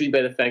am intrigued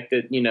by the fact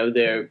that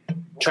they're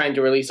trying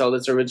to release all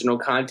this original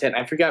content.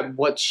 I forgot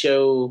what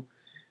show.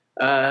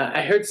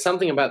 I heard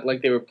something about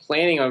like they were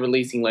planning on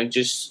releasing like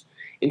just.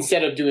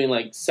 Instead of doing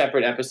like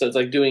separate episodes,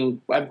 like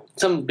doing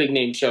some big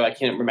name show, I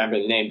can't remember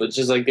the name, but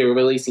just like they were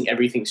releasing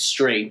everything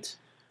straight,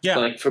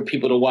 like for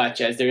people to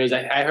watch as there is.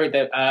 I heard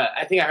that.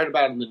 I think I heard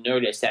about it on the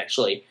Nerdist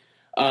actually,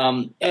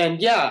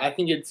 and yeah, I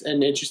think it's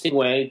an interesting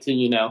way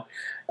to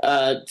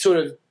sort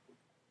of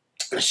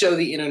show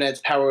the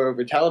internet's power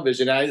over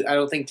television. I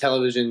don't think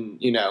television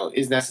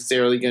is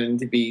necessarily going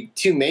to be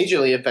too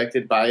majorly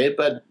affected by it,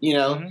 but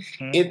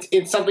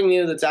it's something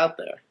new that's out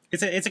there.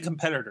 It's a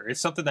competitor.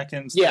 It's something that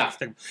can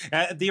stick.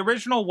 The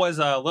original was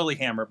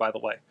Lilyhammer, by the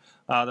way.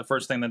 The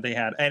first thing that they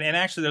had, and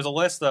actually there's a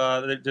list.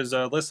 There's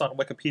a list on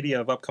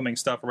Wikipedia of upcoming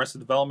stuff. Arrested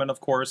Development, of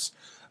course.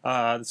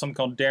 Something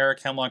called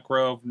Derek, Hemlock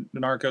Grove,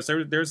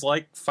 Narcos. There's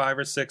like 5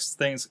 or 6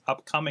 things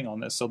upcoming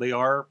on this, so they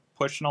are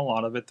pushing a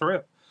lot of it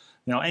through.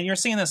 And you're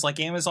seeing this like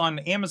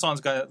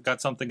Amazon's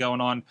got something going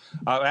on.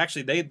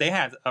 Actually, they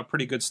had a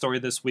pretty good story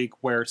this week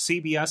where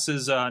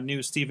CBS's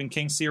new Stephen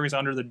King series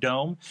Under the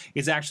Dome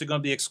is actually going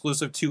to be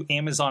exclusive to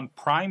Amazon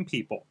Prime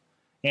people.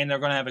 And they're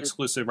going to have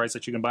exclusive rights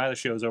that you can buy the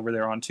shows over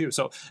there on too.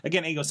 So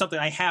again, something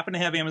I happen to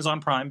have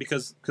Amazon Prime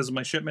because of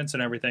my shipments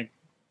and everything.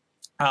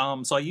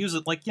 So I use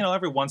it like,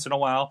 every once in a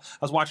while.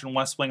 I was watching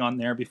West Wing on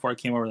there before I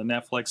came over to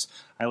Netflix.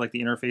 I like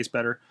the interface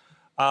better.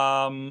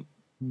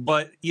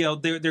 But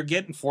they're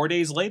getting 4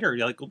 days later,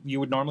 like you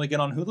would normally get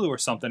on Hulu or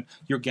something.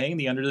 You're getting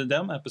the Under the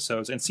Dome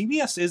episodes, and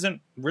CBS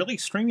isn't really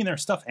streaming their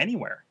stuff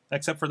anywhere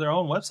except for their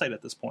own website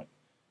at this point.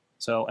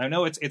 So I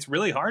know it's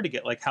really hard to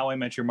get like How I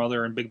Met Your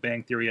Mother and Big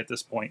Bang Theory at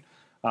this point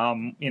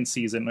in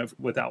season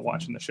without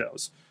watching the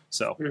shows.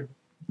 So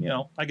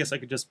I guess I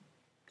could just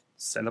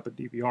set up a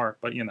DVR,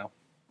 but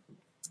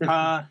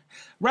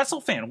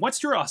Wrestle fan,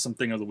 what's your awesome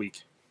thing of the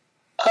week?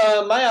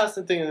 My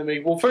awesome thing of the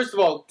week. Well, first of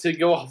all, to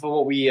go off of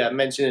what we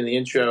mentioned in the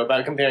intro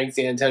about comparing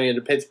San Antonio to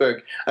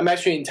Pittsburgh, I'm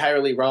actually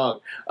entirely wrong.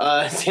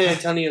 San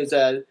Antonio's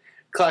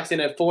clocks in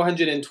at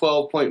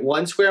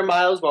 412.1 square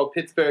miles, while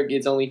Pittsburgh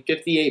is only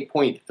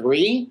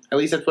 58.3. At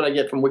least that's what I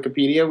get from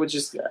Wikipedia, which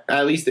is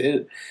I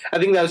think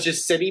that was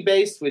just city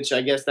based, which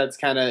I guess that's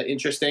kind of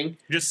interesting.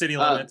 Just city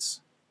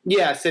limits.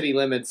 Yeah, city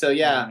limits. So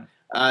yeah.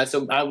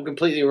 So I'm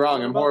completely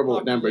wrong. I'm horrible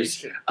at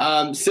numbers.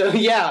 But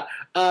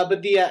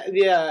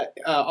the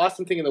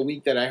awesome thing of the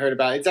week that I heard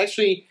about, it's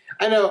actually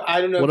I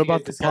don't know. What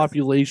about the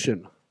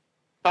population?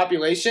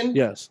 Population?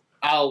 Yes.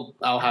 I'll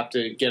have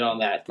to get on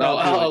that.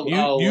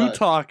 You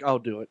talk. I'll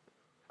do it.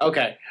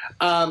 Okay.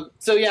 I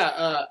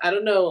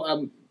don't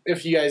know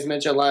if you guys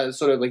mentioned a lot of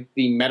sort of like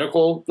the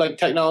medical like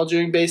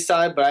technology based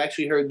side, but I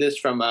actually heard this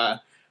from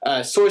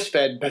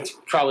SourceFed. That's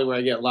probably where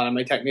I get a lot of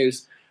my tech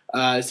news.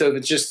 So if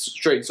it's just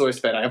straight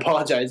SourceFed, I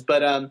apologize.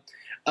 But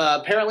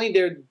apparently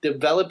they're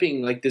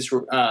developing like this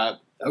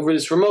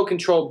remote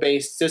control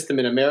based system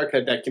in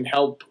America that can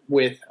help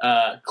with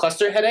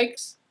cluster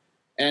headaches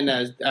and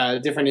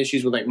different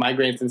issues with like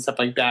migraines and stuff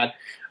like that.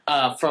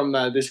 From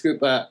this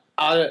group,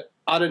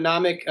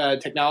 Autonomic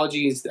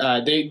Technologies,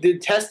 they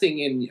did testing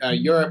in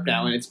Europe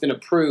now, and it's been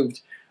approved.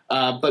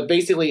 But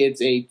basically,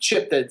 it's a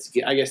chip that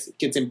I guess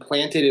gets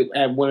implanted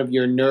at one of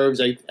your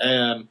nerves.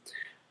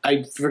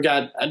 I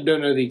forgot. I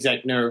don't know the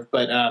exact nerve,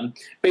 but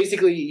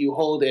basically, you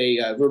hold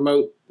a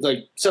remote,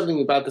 like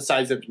something about the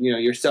size of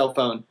your cell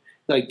phone,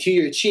 like to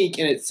your cheek,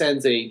 and it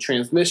sends a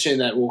transmission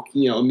that will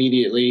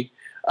immediately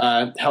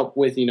help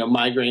with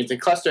migraines and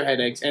cluster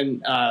headaches,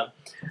 and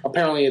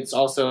apparently it's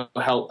also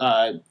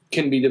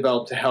can be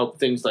developed to help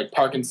things like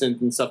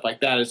Parkinson's and stuff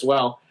like that as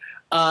well.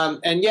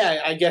 And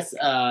yeah, I guess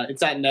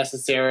it's not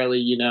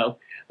necessarily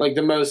like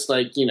the most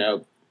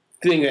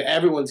thing that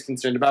everyone's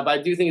concerned about, but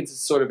I do think it's a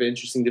sort of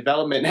interesting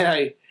development,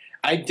 and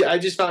I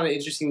just found it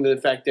interesting the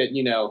fact that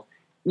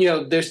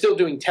they're still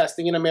doing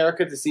testing in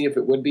America to see if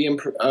it would be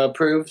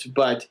approved,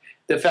 but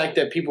the fact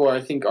that people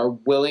are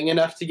willing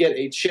enough to get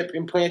a chip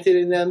implanted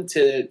in them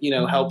to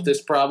help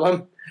this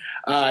problem,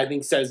 I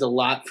think says a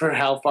lot for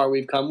how far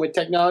we've come with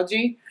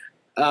technology.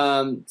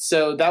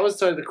 So that was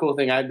sort of the cool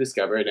thing I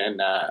discovered,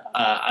 and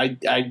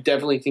I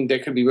definitely think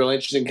that could be really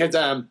interesting because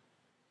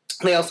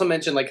they also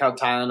mentioned like how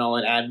Tylenol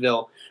and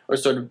Advil are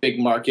sort of big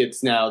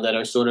markets now that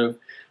are sort of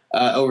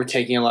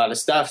overtaking a lot of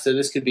stuff. So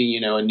this could be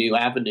a new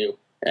avenue.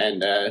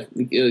 And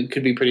it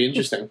could be pretty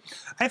interesting.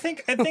 I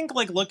think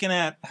like looking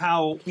at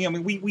how we have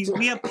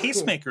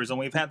pacemakers and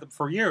we've had them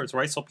for years,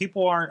 right? So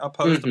people aren't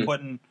opposed to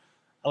putting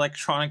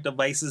electronic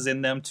devices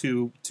in them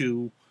to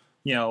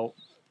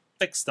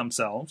fix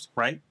themselves,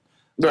 right?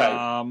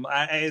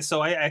 Right.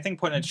 So I think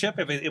putting a chip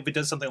if it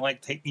does something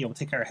like take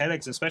care of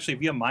headaches, especially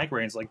if you have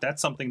migraines, like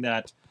that's something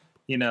that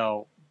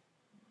it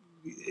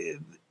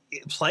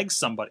plagues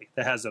somebody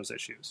that has those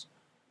issues.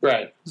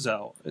 Right.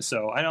 So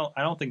I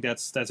don't think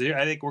that's it.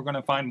 I think we're going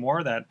to find more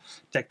of that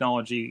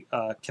technology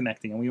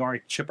connecting, and we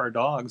already chip our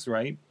dogs,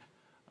 right?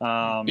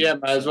 Yeah,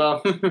 might as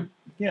well.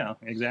 Yeah,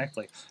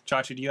 exactly.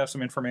 Chachi, do you have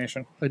some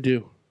information? I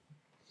do.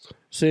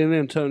 San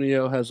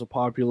Antonio has a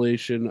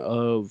population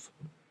of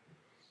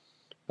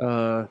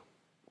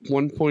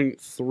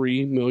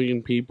 1.3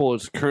 million people.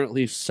 It's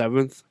currently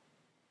 7th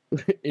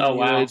in the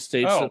United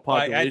States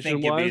population-wise. I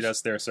think you beat us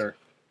there, sir.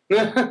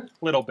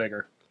 Little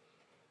bigger.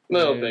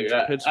 Little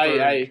bigger.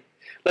 I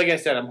like I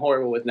said, I'm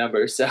horrible with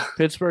numbers. So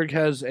Pittsburgh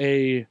has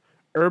a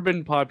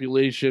urban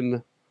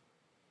population.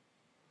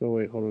 Oh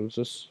wait, hold on. Is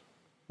this?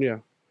 Yeah,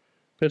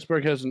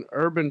 Pittsburgh has an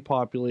urban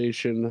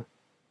population.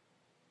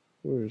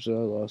 Where is it? I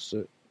lost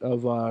it.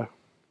 Of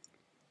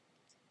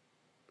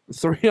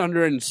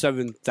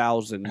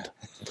 307,000.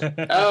 Oh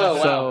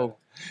wow! So,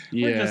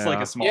 yeah, we're just like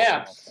a small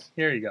town.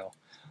 Here you go.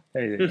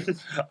 There you go.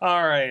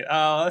 All right,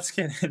 let's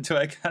get into it.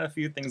 I got a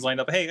few things lined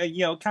up. Hey,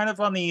 kind of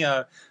on the,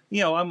 I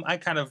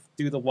kind of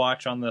do the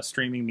watch on the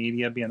streaming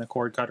media, being a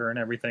cord cutter and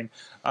everything.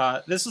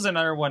 This is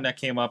another one that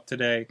came up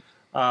today.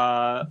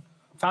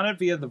 Found it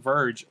via The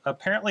Verge.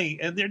 Apparently,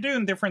 they're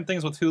doing different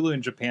things with Hulu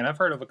in Japan. I've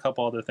heard of a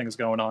couple other things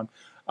going on.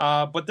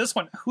 But this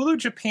one, Hulu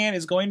Japan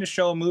is going to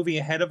show a movie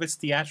ahead of its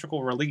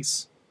theatrical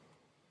release.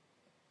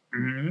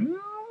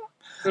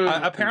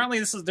 Apparently,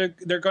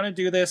 they're going to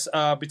do this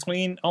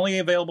only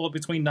available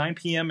between 9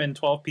 p.m. and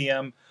 12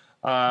 p.m.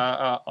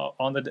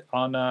 On the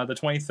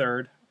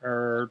 23rd,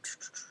 or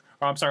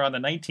I'm sorry, on the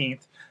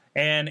 19th,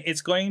 and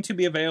it's going to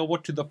be available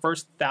to the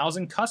first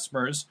 1,000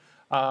 customers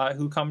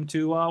who come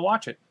to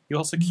watch it. You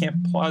also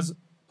can't pause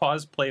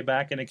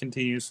playback, and it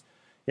continues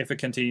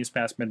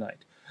past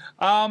midnight.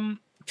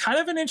 Kind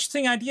of an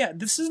interesting idea.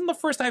 This isn't the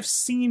first I've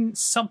seen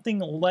something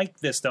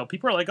like this, though.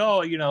 People are like,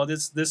 "Oh,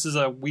 this is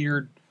a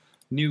weird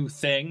new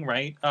thing,"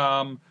 right?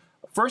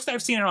 First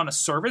I've seen it on a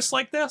service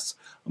like this,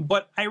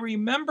 but I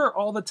remember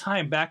all the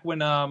time back when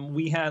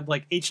we had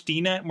like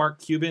HDNet, Mark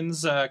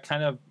Cuban's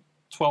kind of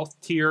 12th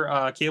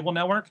tier cable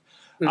network.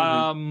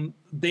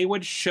 They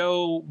would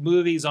show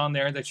movies on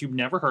there that you've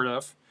never heard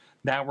of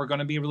that were going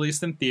to be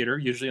released in theater,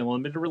 usually a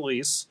limited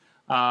release,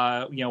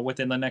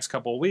 within the next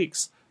couple of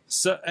weeks.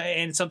 So,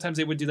 and sometimes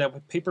they would do that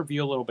with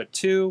pay-per-view a little bit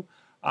too.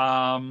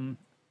 Kind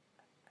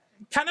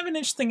of an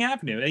interesting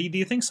avenue. Do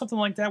you think something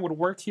like that would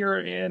work here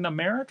in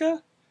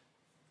America?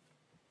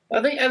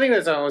 I think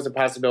that's always a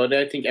possibility.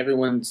 I think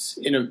everyone's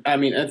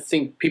I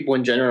think people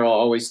in general are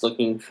always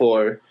looking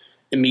for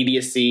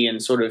immediacy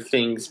and sort of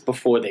things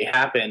before they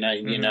happen.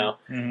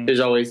 There's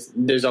always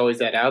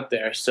that out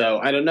there. So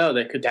I don't know.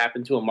 That could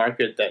happen to a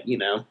market that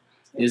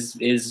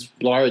is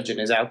large and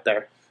is out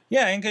there.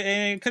 Yeah, and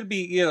it could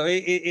be.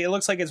 It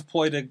looks like it's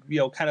ploy to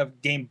kind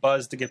of gain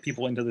buzz to get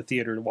people into the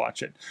theater to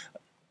watch it.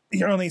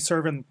 You're only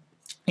serving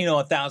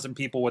 1,000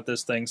 people with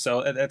this thing,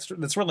 so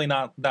that's really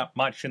not that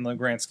much in the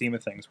grand scheme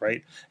of things,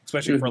 right?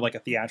 Especially for like a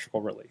theatrical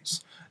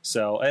release.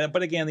 So,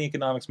 but again, the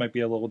economics might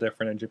be a little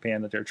different in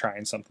Japan that they're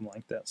trying something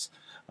like this.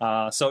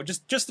 So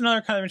just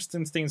another kind of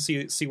interesting thing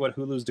to see what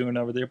Hulu's doing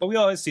over there. But we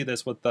always see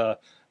this with the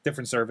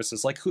different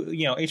services, like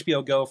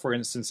HBO Go, for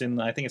instance,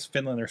 in I think it's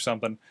Finland or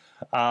something.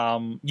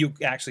 You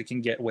actually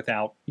can get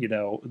without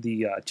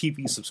the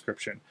TV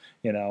subscription,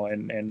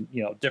 and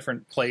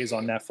different plays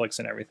on Netflix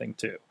and everything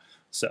too.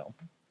 So.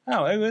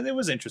 Oh, it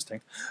was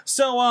interesting.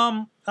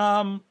 So,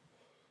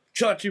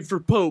 Chachi for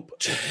Pope.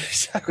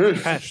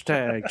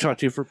 Hashtag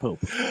Chachi for Pope.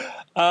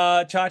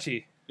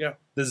 Chachi. Yeah.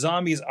 The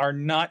zombies are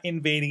not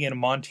invading in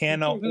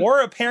Montana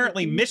or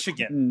apparently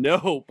Michigan.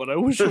 No, but I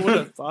wish I would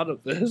have thought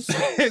of this.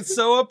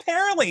 So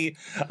apparently,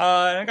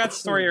 I got the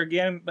story here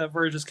again.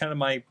 Verge is kind of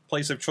my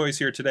place of choice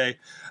here today.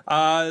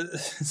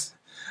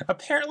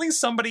 Apparently,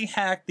 somebody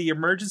hacked the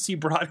emergency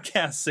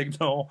broadcast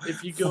signal.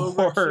 If you go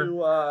over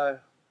to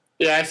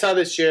yeah, I saw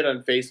this shared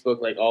on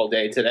Facebook like all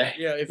day today.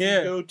 yeah, if you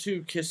go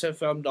to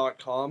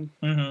kissfm.com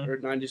Mhm. or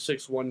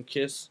 96.1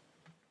 Kiss.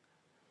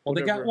 Well,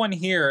 they got whatever. one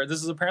here.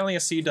 This is apparently a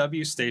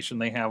CW station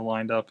they have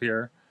lined up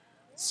here.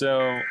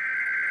 So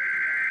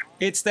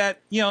it's that,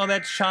 you know,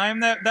 that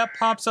chime that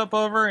pops up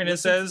over and it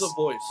Listen to says, the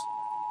voice.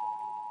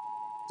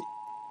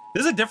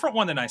 this is a different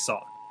one than I saw.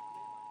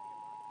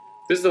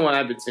 This is the one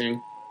I've been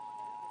seeing.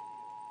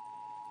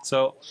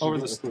 So over Civil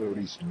this,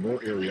 authorities in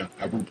your area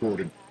have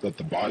reported that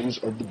the bodies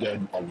of the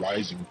dead are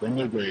rising from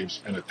their graves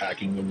and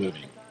attacking the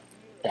living.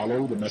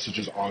 Follow the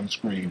messages on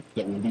screen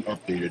that will be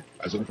updated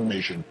as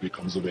information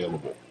becomes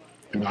available.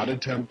 Do not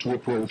attempt to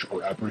approach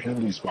or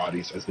apprehend these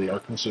bodies as they are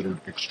considered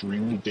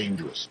extremely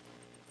dangerous.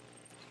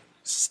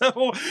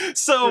 so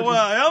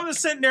I'm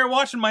just sitting there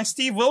watching my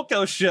Steve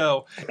Wilkos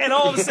show, and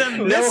all of a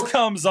sudden this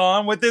comes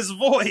on with this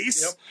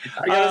voice. Yep.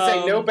 I gotta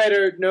say, no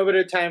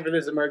better time for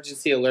this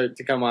emergency alert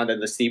to come on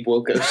than the Steve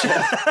Wilkos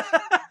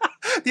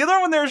show. The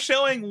other one they were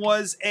showing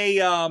was it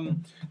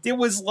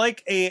was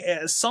like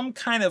a some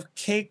kind of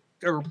cake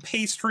or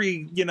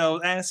pastry, you know,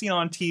 as seen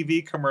on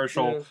TV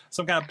commercial,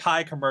 some kind of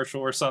pie commercial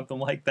or something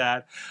like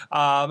that.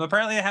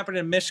 Apparently it happened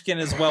in Michigan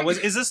as well.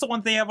 Is this the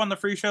one they have on the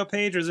Freak Show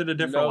page, or is it a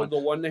different one? No,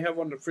 the one they have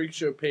on the Freak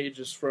Show page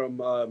is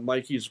from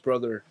Mikey's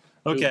brother,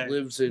 who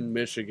lives in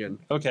Michigan.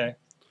 Okay.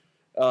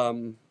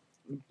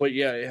 But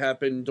yeah, it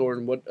happened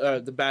during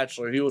The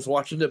Bachelor. He was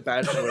watching The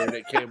Bachelor and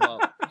it came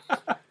up,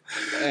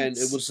 and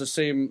it was the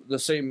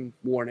same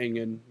warning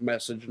and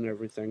message and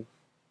everything.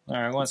 All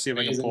right, I want to see if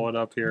I can pull it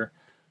up here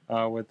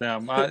with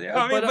them.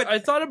 I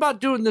thought about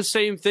doing the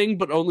same thing,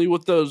 but only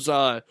with those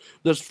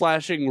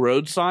flashing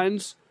road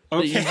signs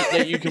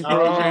that you can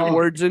program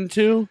words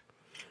into.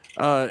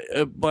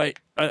 But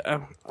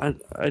I'm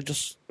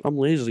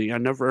lazy. I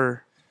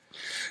never.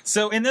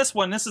 So in this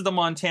one, this is the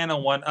Montana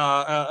one.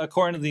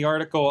 According to the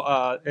article,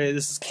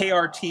 this is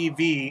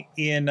KRTV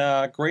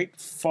in Great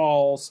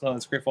Falls.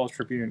 It's Great Falls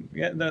Tribune.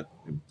 Yeah, the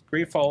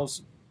Great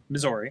Falls,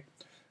 Missouri,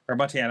 or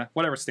Montana,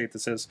 whatever state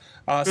this is.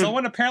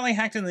 Someone apparently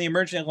hacked into the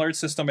emergency alert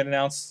system and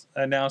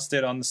announced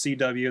it on the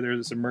CW.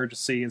 There's an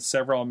emergency in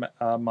several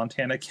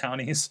Montana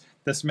counties.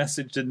 This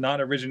message did not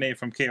originate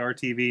from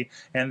KRTV,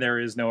 and there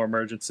is no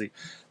emergency.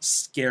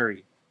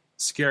 Scary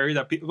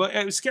that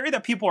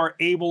people are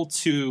able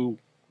to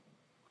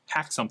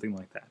hack something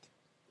like that.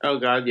 Oh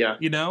God, yeah.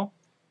 You know?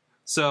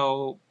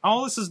 So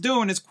all this is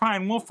doing is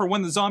crying wolf for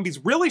when the zombies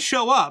really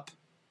show up.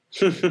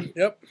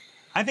 Yep.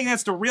 I think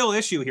that's the real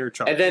issue here,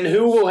 Charles. And then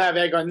who will have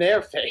egg on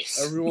their face?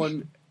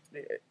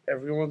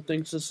 Everyone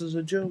thinks this is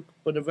a joke,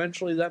 but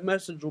eventually that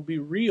message will be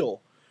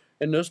real.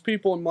 And those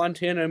people in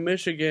Montana and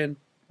Michigan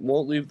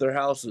won't leave their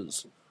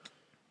houses.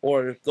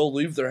 Or they'll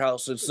leave their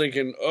houses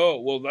thinking, oh,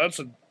 well,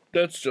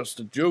 that's just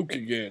a joke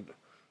again.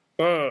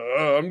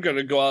 I'm going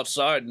to go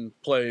outside and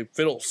play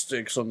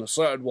fiddlesticks on the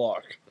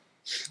sidewalk.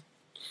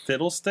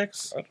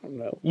 Fiddlesticks? I don't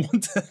know.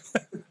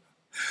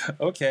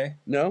 Okay.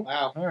 No?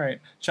 Wow. All right.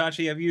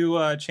 Chachi, have you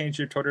changed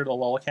your Twitter to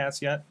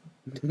lolcats yet?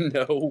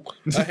 No,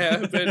 I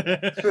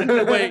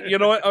haven't. Wait, you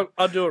know what?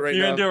 I'll do it right now.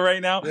 You're going to do it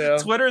right now? Yeah.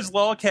 Twitter's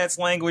lolcats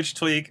language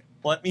tweak.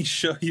 Let me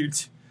show you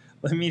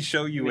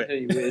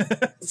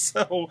it.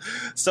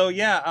 So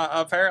yeah,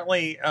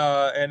 apparently,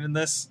 and in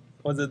this,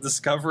 the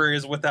discovery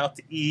is without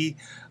the E.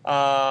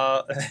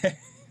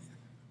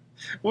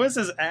 What is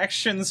his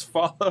actions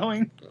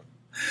following?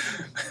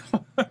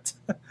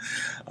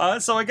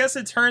 So I guess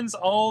it turns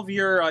all of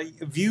your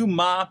view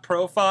ma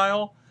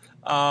profile.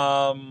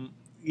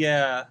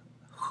 Yeah,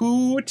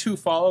 who to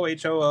follow?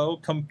 HOO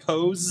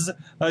compose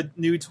a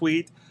new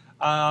tweet.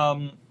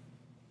 I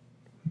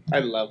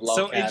love lolcats.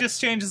 So it just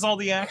changes all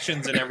the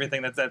actions and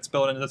everything that's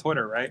built into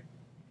Twitter, right?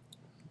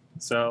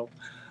 So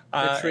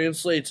it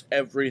translates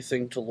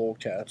everything to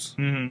lolcats.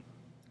 Mm-hmm.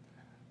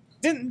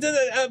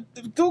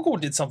 Google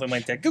did something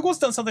like that. Google's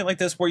done something like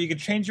this where you can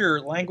change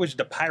your language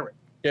to pirate.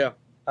 Yeah.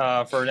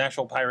 For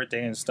National Pirate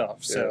Day and stuff.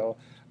 Yeah. So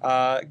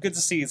good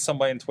to see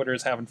somebody on Twitter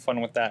is having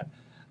fun with that,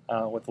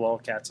 with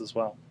lolcats as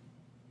well.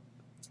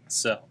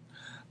 So.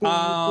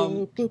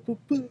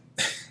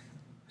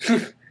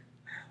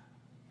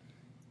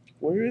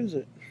 Where is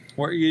it?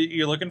 Where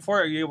you're looking for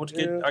it? Are you able to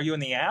get? Yeah. Are you in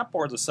the app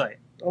or the site?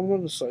 I'm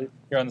on the site.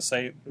 You're on the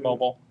site,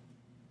 mobile,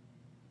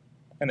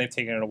 and they've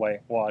taken it away.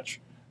 Watch.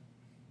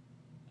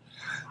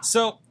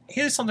 So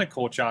here's something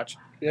cool, Josh.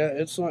 Yeah,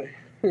 it's not.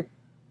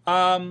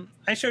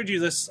 I showed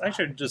you this. I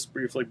showed just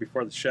briefly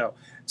before the show.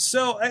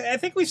 So I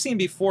think we've seen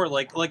before,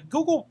 like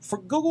Google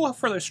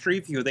for their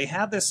Street View, they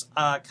have this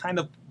kind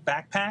of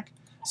backpack,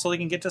 so they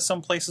can get to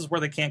some places where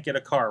they can't get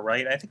a car,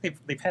 right? I think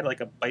they've had like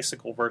a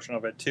bicycle version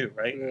of it too,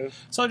 right? Yeah.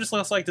 So it just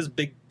looks like this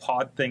big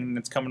pod thing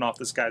that's coming off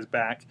this guy's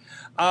back.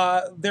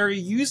 They're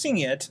using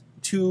it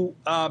to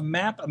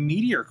map a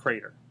meteor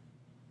crater.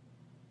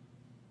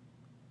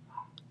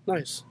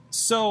 Nice.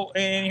 So,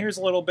 and here's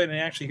a little bit, and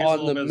actually here's a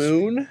On little the bit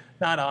moon?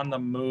 not on the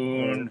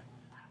moon.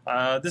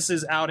 This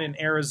is out in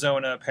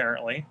Arizona,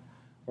 apparently,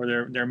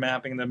 where they're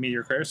mapping the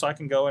meteor crater. So I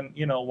can go and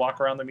walk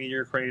around the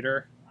meteor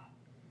crater.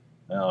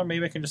 Well, or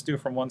maybe I can just do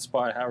it from one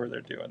spot. However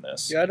they're doing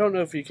this. Yeah, I don't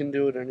know if you can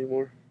do it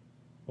anymore.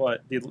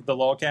 What the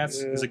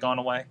lolcats? Yeah. Is it gone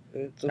away?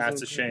 That's a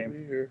doesn't shame.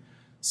 be here.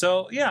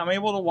 So yeah, I'm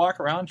able to walk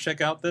around,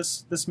 check out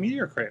this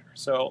meteor crater.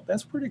 So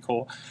that's pretty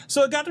cool.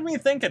 So it got me to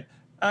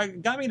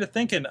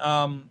thinking.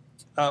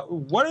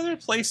 What other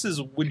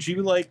places would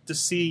you like to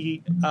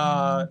see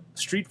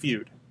street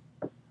viewed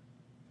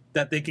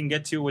that they can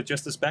get to with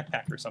just this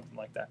backpack or something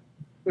like that?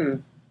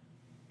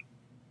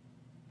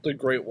 The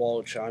Great Wall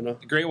of China.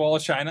 The Great Wall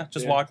of China.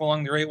 Just walk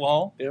along the Great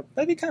Wall. Yep.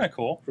 That'd be kind of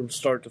cool. From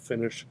start to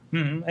finish.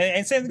 Mm-hmm.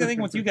 And same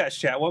thing with you guys,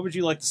 chat. What would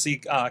you like to see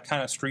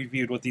kind of street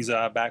viewed with these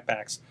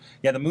backpacks?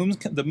 Yeah, the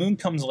moon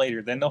comes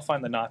later. Then they'll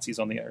find the Nazis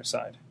on the other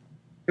side.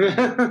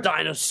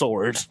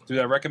 Dinosaurs. Dude,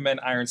 I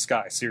recommend Iron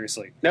Sky.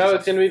 Seriously. No,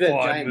 it's going to be that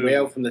Fun giant movie.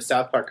 whale from the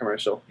South Park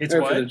commercial. It's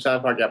or what? from the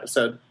South Park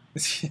episode.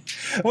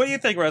 What do you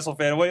think,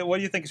 WrestleFan? What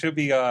do you think should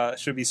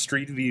be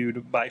street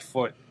viewed by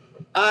foot?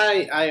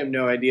 I have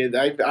no idea.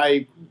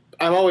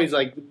 I'm always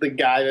like the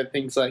guy that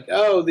thinks like,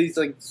 oh, these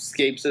like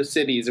escapes of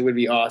cities, it would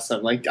be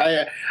awesome. Like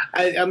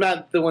I'm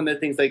not the one that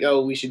thinks like,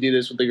 oh, we should do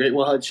this with the Great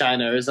Wall of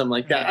China or something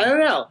like that. I don't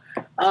know.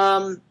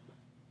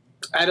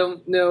 I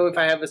don't know if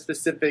I have a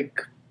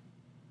specific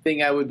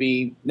thing I would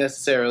be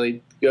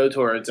necessarily go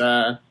towards.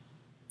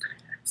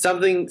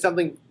 Something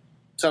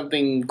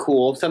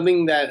cool,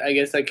 something that I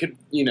guess I could,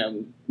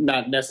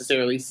 not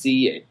necessarily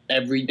see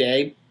every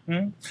day.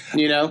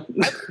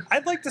 Mm-hmm.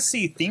 I'd like to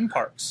see theme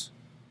parks.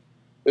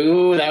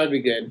 Ooh, that would be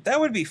good. That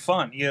would be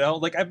fun,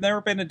 Like I've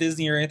never been to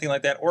Disney or anything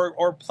like that,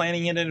 or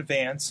planning it in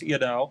advance.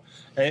 I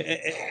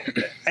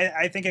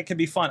think it could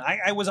be fun.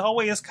 I was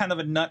always kind of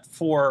a nut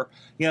for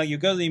you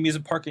go to the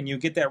amusement park and you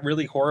get that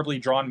really horribly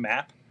drawn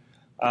map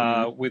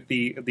with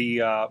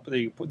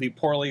the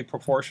poorly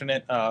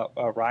proportionate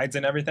rides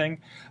and everything,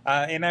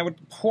 and I would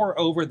pour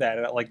over that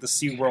at like the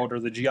SeaWorld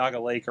or the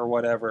Geauga Lake or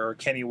whatever or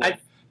Kennywood.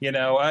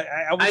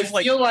 I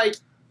feel like.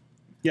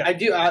 Yeah. I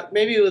do.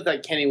 Maybe with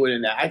like Kennywood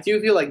and that. I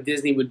do feel like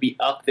Disney would be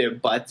up their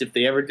butts if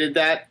they ever did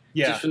that.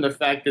 Yeah. Just from the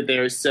fact that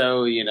they're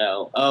so,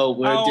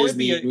 we're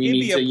Disney. It'd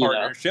be a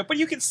partnership. But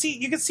you could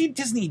see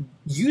Disney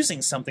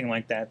using something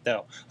like that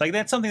though. Like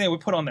that's something they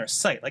would put on their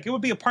site. Like it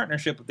would be a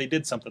partnership if they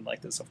did something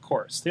like this. Of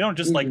course, they don't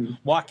just like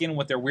walk in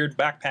with their weird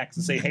backpacks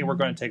and say, "Hey, we're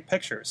going to take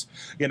pictures."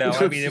 I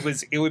mean,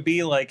 it would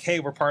be like, "Hey,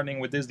 we're partnering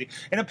with Disney."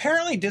 And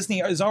apparently, Disney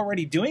is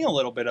already doing a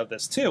little bit of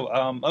this too.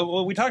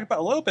 We talked about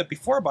a little bit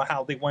before about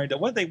how they wanted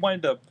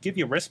to give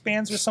you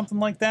wristbands or something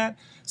like that.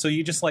 So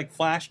you just like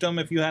flashed them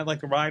if you had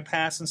like a ride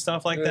pass and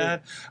stuff like that.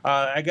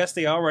 I guess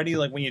they already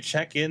like when you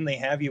check in, they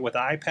have you with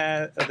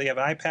iPad. They have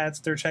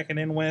iPads they're checking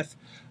in with,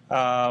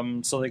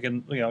 so they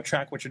can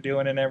track what you're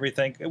doing and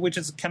everything, which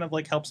is kind of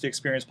like helps the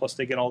experience. Plus,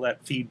 they get all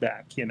that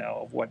feedback,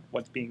 of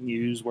what's being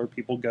used, where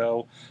people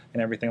go,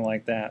 and everything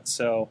like that.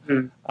 So,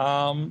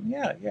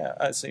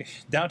 I see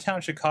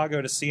downtown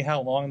Chicago to see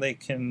how long they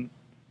can.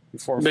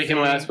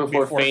 Last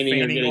before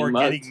feigning or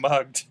getting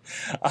mugged.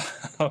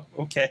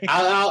 Okay.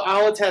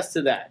 I'll attest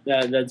to that.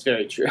 That's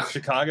very true.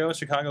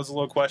 Chicago's a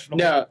little questionable.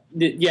 No,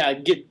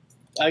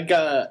 I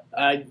got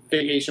a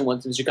vacation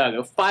once in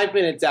Chicago. 5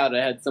 minutes out,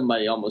 I had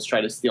somebody almost try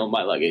to steal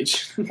my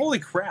luggage. Holy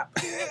crap.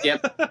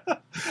 Yep.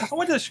 I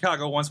went to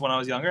Chicago once when I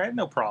was younger. I had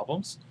no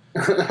problems.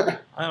 I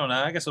don't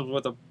know. I guess it was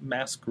with a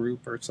mass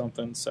group or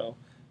something, so...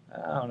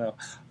 I don't know.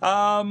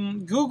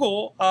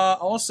 Google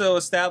also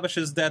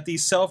establishes that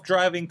these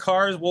self-driving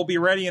cars will be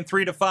ready in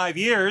 3 to 5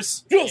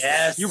 years.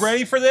 Yes! You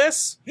ready for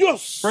this?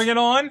 Yes! Bring it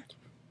on.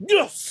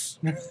 Yes!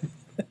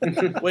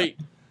 Wait.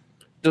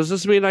 Does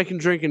this mean I can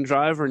drink and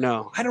drive or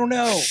no? I don't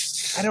know.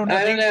 I don't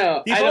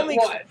know.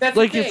 That's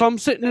like if I'm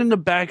sitting in the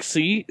back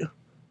seat...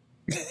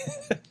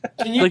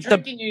 Can you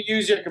drink and you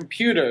use your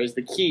computer is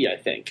the key, I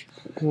think.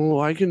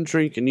 Well, I can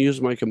drink and use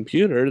my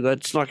computer.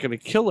 That's not going to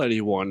kill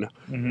anyone.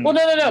 Mm-hmm. Well,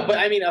 no, but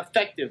I mean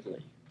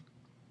effectively.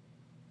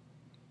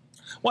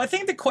 Well, I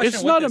think the question...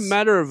 It's not a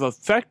matter of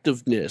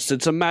effectiveness.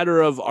 It's a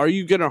matter of, are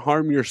you going to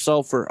harm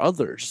yourself or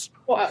others?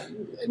 Well,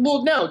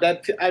 no.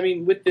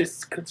 With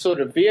this sort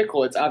of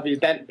vehicle, it's obvious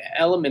that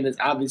element is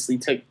obviously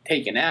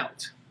taken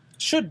out.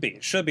 Should be.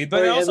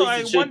 But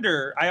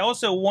I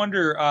also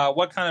wonder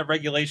what kind of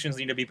regulations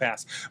need to be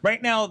passed.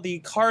 Right now, the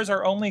cars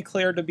are only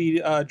cleared to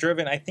be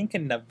driven, I think,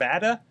 in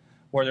Nevada,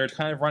 where they're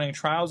kind of running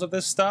trials of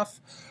this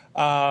stuff.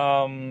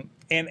 And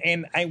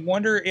I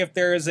wonder if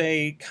there's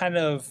a kind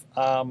of...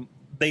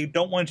 they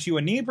don't want you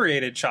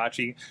inebriated,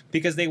 Chachi,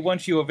 because they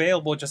want you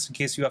available just in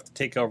case you have to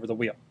take over the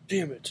wheel.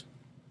 Damn it.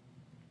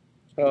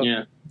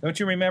 Yeah. Don't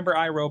you remember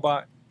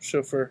iRobot?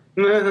 Chauffeur.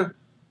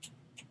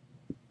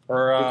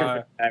 Or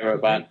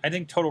iRobot. I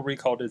think Total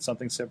Recall did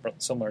something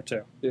similar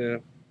too. Yeah.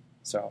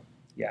 So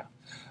yeah.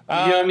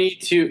 You don't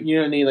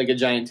need like a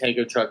giant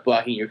tanker truck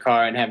blocking your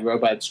car and have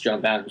robots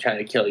jump out and try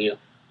to kill you.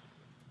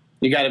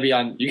 You got to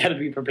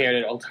be prepared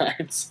at all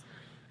times.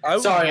 I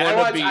would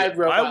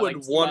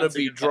want to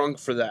be drunk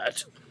for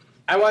that.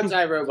 I watched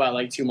iRobot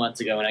like 2 months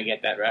ago and I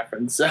get that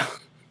reference. So.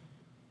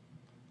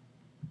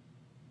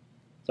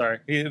 Sorry,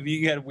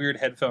 you had weird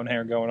headphone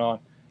hair going on.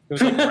 It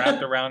was like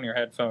wrapped around your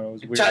headphone. It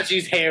was weird.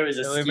 Chachi's hair is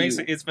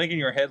It's making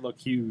your head look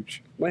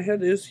huge. My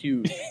head is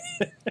huge.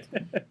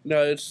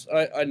 No, it's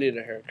I need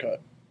a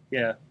haircut.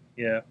 Yeah.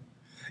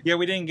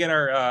 We didn't get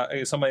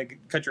our somebody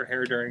cut your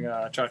hair during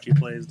Chachi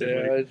Plays,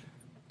 did we? I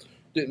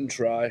didn't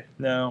try.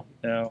 No.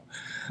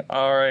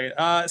 All right.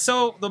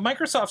 So the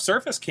Microsoft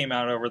Surface came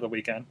out over the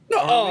weekend.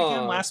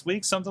 Last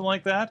week, something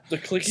like that. The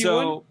clicky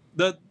one?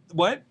 The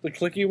what? The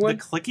clicky one?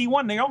 The clicky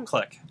one? They don't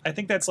click. I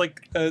think that's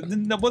like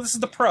no, well, this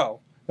is the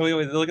Pro. Wait,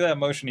 look at that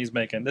motion he's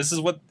making. Is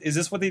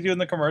this what they do in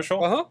the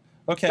commercial? Uh-huh.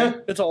 Okay.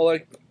 It's all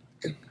like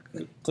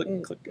Click.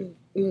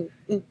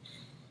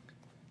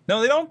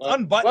 No, they don't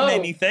unbutton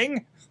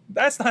anything.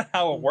 That's not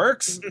how it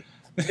works.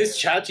 It's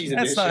Chachi's edition.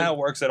 That's not how it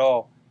works at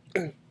all.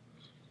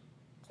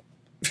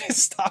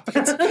 Stop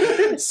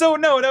it. So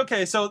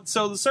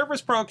the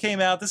Surface Pro came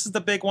out. This is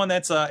the big one.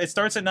 That's it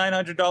starts at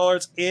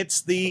 $900.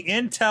 It's the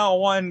Intel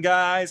one,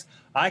 guys.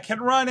 I can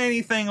run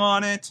anything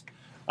on it.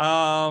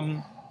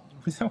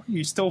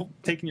 You still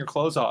taking your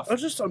clothes off? I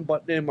was just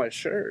unbuttoning my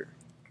shirt.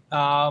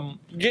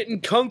 Getting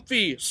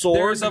comfy, sword.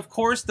 There's, of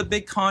course, the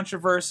big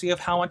controversy of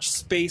how much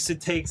space it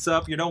takes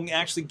up. You don't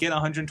actually get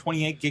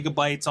 128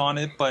 gigabytes on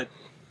it, but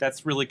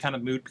that's really kind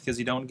of moot because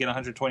you don't get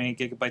 128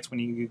 gigabytes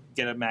when you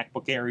get a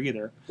MacBook Air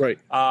either. Right.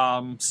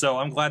 So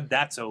I'm glad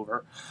that's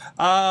over.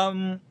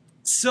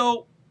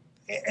 So,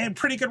 and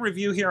pretty good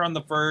review here on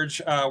The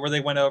Verge where they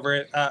went over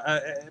it.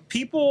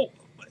 People...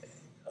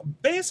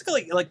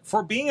 Basically, like,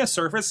 for being a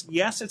Surface,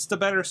 yes, it's the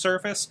better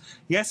Surface.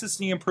 Yes, it's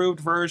the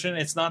improved version.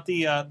 It's not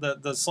the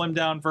slimmed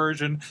down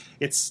version.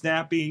 It's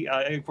snappy.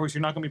 Of course,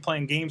 you're not going to be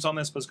playing games on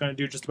this, but it's going to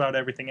do just about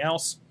everything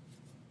else.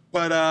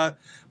 But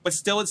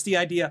still, it's the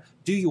idea.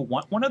 Do you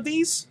want one of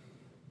these?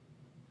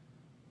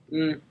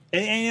 And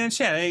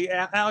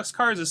yeah, Alex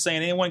Cars is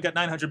saying anyone got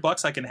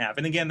 $900 I can have.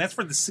 And again, that's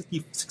for the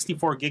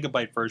 64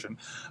 gigabyte version.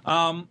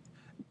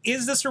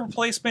 Is this a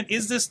replacement?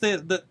 Is this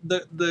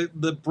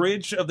the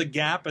bridge of the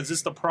gap? Is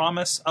this the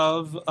promise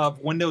of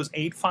Windows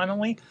 8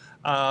 finally?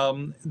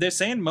 They're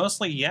saying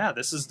mostly, yeah.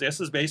 This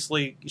is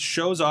basically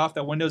shows off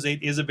that Windows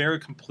 8 is a very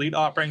complete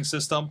operating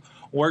system,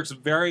 works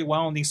very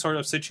well in these sort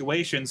of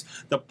situations.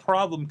 The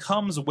problem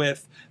comes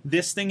with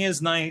this thing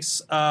is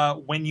nice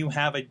when you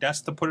have a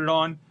desk to put it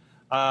on.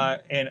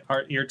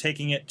 You're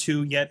taking it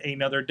to yet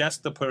another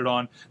desk to put it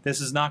on. This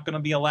is not going to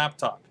be a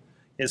laptop.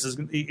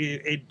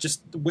 It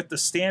just with the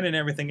stand and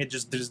everything, it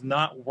just does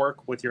not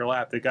work with your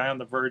lap. The guy on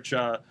the Verge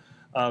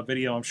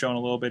video I'm showing a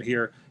little bit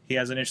here, he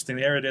has an interesting.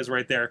 There it is,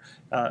 right there.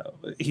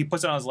 He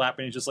puts it on his lap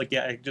and he's just like,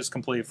 yeah, it just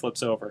completely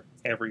flips over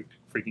every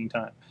freaking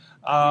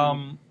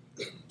time.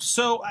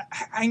 So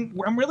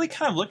I'm really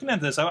kind of looking at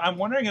this. I'm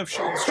wondering if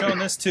showing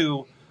this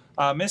to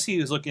Missy,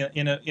 who's looking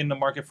in the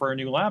market for a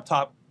new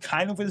laptop,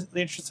 kind of is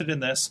interested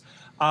in this.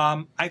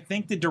 I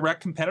think the direct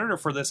competitor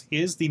for this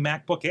is the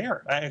MacBook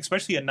Air,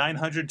 especially at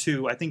 $900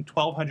 to I think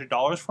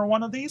 $1,200 for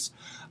one of these.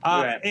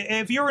 Right.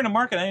 If you're in a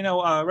market, I know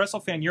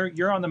WrestleFan,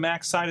 you're on the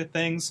Mac side of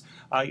things.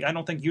 I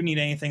don't think you need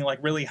anything like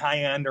really high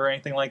end or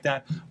anything like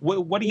that.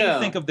 What do you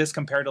think of this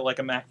compared to like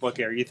a MacBook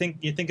Air? You think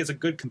it's a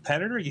good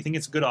competitor? You think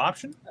it's a good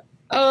option?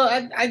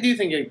 I do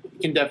think it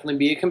can definitely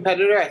be a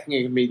competitor. I think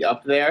it can be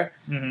up there.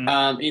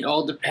 Mm-hmm. It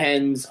all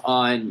depends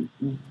on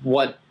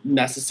what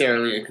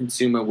necessarily a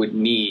consumer would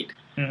need.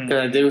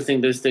 Because I do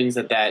think there's things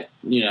that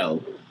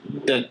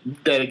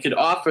it could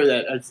offer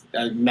that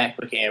a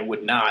MacBook Air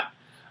would not.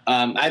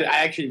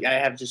 I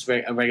have just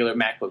a regular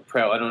MacBook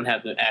Pro. I don't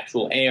have the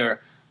actual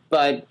Air,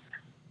 but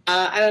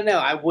I don't know.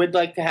 I would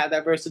like to have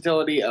that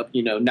versatility of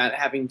not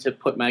having to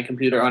put my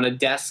computer on a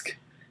desk,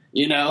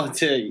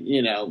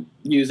 to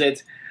use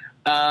it.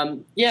 But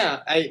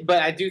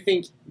I do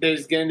think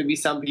there's going to be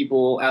some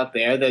people out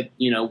there that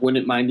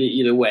wouldn't mind it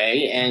either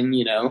way, and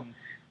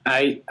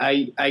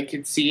I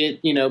could see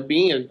it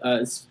being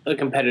a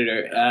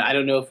competitor. I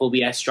don't know if we'll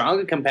be as strong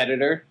a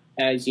competitor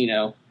as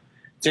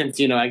since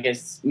I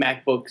guess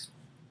MacBooks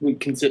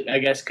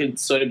could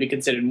sort of be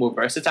considered more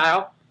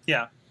versatile.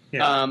 Yeah.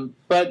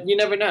 But you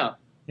never know.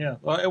 Yeah.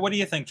 Well, what do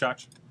you think,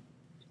 Josh?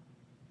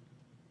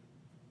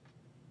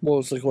 What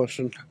was the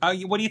question?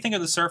 What do you think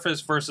of the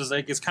Surface versus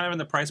it's kind of in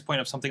the price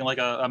point of something like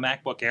a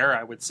MacBook Air,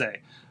 I would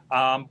say.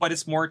 But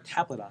it's more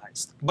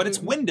tabletized. But it's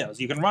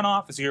Windows. You can run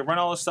Office. You can run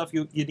all the stuff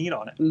you need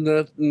on it.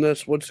 And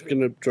that's what's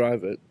going to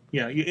drive it.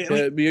 Yeah.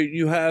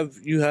 You have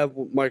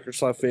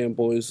Microsoft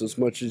fanboys as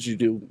much as you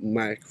do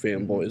Mac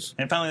fanboys.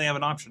 And finally, they have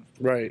an option.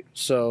 Right.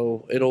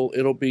 So it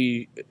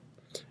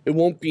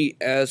won't be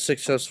as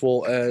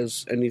successful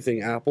as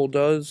anything Apple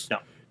does. No.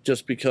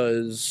 Just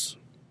because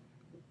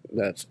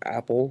that's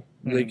Apple.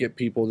 Mm. They get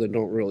people that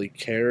don't really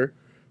care.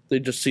 They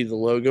just see the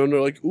logo and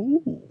they're like,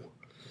 ooh.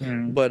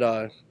 Mm.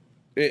 But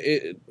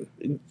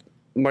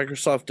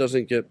Microsoft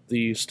doesn't get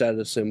the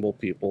status symbol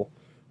people,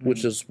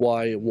 which is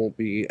why it won't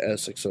be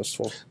as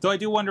successful. Though I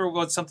do wonder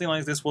what something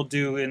like this will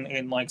do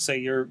in like, say,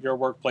 your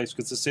workplace,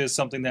 because this is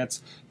something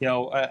that's,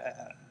 I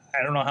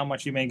don't know how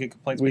much you may get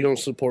complaints. We don't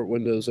support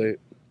Windows 8.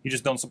 You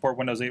just don't support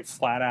Windows 8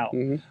 flat out.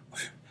 Mm-hmm.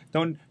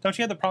 Don't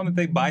you have the problem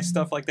that they buy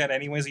stuff like that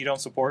anyways that you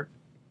don't support?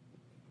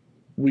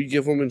 We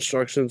give them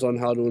instructions on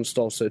how to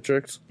install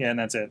Citrix. Yeah, and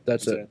that's it.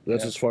 That's it.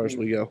 That's Yeah. as far as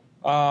we go.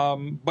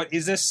 But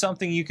is this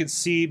something you could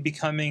see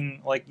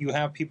becoming, like, you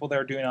have people that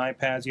are doing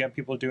iPads, you have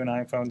people doing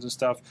iPhones and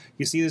stuff.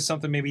 You see this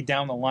something maybe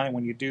down the line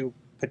when you do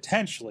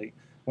potentially,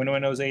 when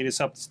Windows 8 is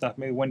up to stuff,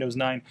 maybe Windows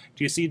 9.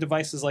 Do you see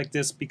devices like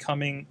this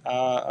becoming,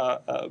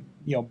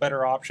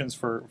 better options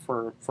for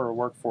a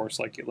workforce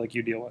like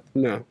you deal with?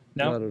 No,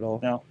 No? not at all.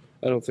 No,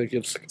 I don't think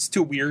it's it's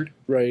too weird.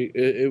 right.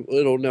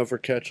 It'll never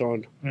catch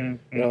on.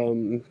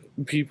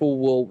 Mm-hmm. People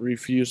will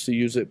refuse to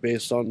use it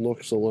based on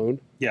looks alone.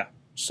 Yeah.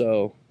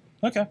 So,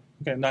 Okay,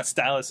 not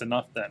stylus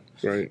enough then.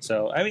 right.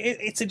 So I mean,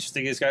 it's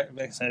interesting. This guy,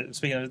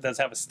 speaking of, it does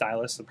have a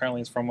stylus.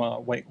 Apparently, it's from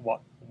Wacom,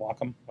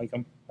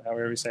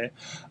 however you say it.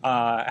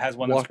 Has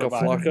one that's Waka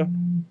Flocka?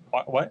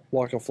 What?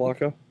 Waka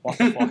Flocka?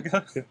 Waka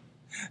Flocka?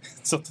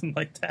 Something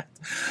like that.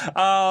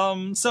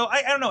 So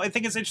I don't know. I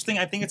think it's interesting.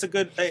 I think it's a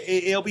good.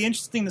 It'll be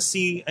interesting to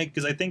see,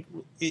 because I think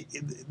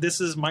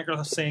this is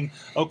Microsoft saying,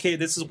 "Okay,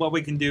 this is what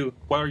we can do.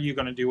 What are you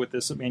going to do with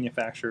this,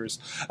 manufacturers?"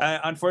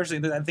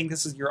 Unfortunately, I think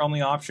this is your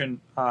only option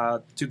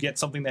to get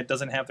something that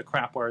doesn't have the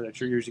crapware that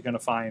you're usually going to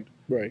find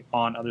Right.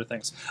 on other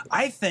things.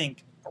 I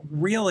think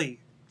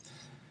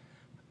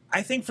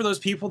for those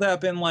people that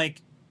have been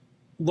like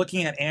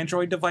looking at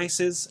Android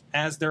devices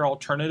as their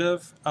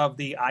alternative of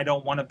the I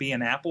don't want to be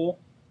an Apple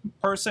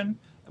person,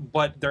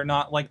 but they're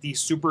not like the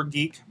super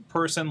geek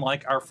person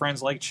like our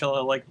friends like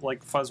Chilla, like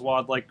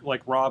Fuzzwad,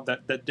 like Rob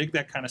that dig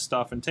that kind of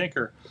stuff and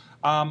tinker.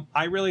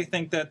 I really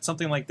think that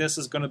something like this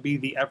is going to be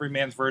the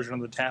everyman's version of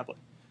the tablet.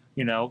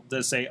 You know,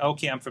 to say,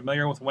 okay, I'm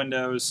familiar with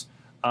Windows,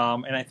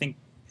 and I think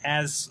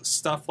as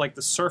stuff like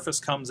the Surface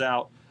comes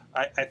out,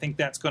 I think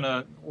that's going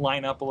to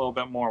line up a little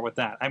bit more with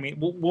that. I mean,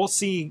 we'll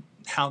see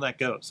how that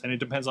goes, and it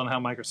depends on how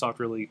Microsoft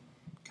really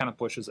kind of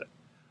pushes it.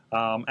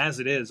 As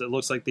it is, it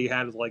looks like they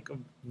had like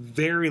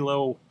very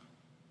low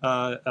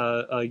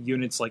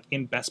units like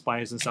in Best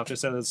Buys and stuff. They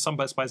said that some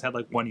Best Buys had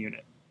like 1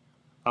 unit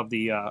of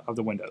the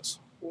Windows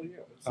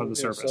of the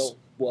Surface.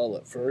 Well,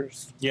 at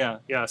first, Yeah.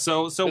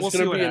 So it's we'll see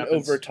going to what be an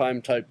happens.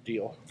 overtime type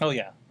deal. Oh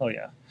yeah.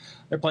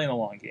 They're playing a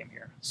long game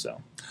here.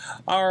 So,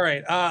 all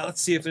right.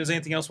 Let's see if there's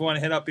anything else we want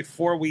to hit up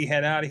before we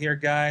head out of here,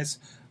 guys.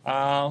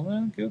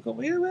 Google.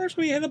 We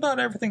hit about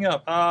everything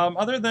up.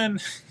 Other than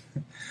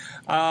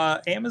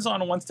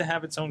Amazon wants to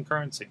have its own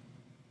currency.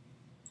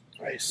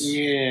 Nice.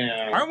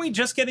 Yeah. Aren't we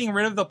just getting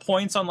rid of the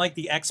points on like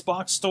the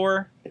Xbox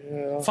store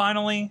Yeah.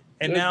 finally?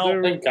 And They're- now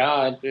they're- Thank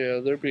God. Yeah,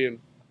 they're being.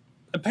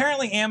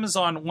 apparently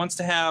Amazon wants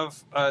to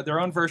have their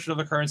own version of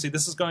a currency.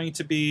 This is going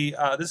to be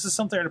this is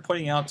something they're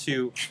putting out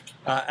to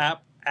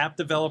app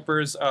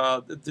developers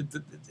so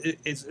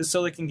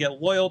they can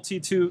get loyalty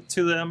to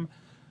them.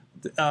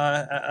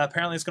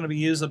 Apparently, it's going to be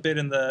used a bit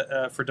in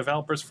the for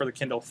developers for the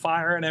Kindle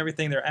Fire and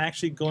everything. They're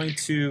actually going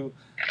to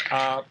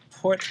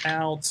put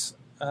out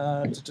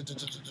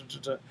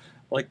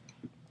like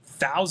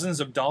thousands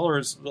of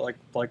dollars,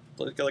 like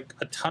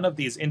a ton of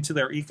these into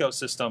their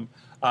ecosystem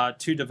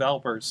to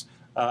developers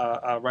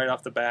right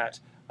off the bat.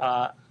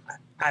 I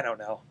don't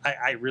know.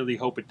 I really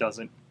hope it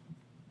doesn't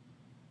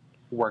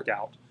work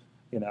out.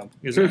 You know,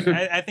 because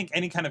I think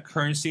any kind of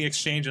currency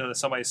exchange into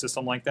somebody's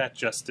system like that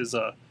just is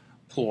a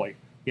ploy.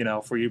 You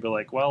know, for you to be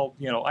like, well,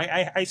 you know,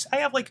 I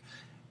have like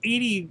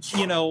 80,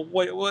 you know, $1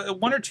 or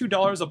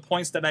 $2 of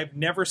points that I've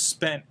never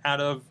spent out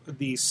of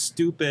the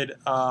stupid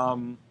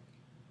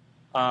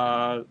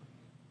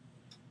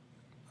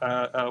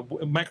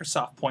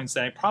Microsoft points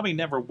that I probably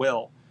never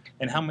will.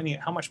 And how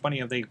much money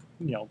have they,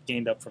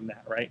 gained up from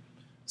that, right?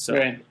 So,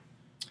 Right.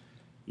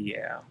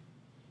 yeah.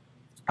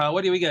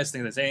 What do you guys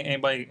think of this?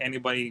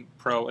 Anybody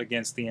pro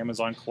against the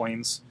Amazon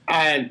coins?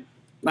 I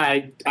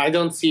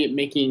don't see it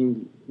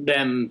making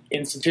them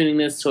instituting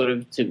this sort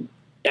of to.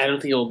 I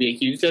don't think it will be a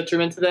huge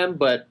detriment to them,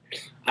 but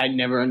I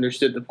never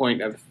understood the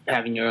point of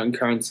having your own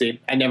currency.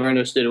 I never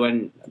understood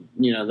when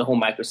the whole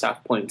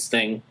Microsoft points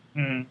thing.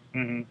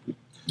 Mm-hmm.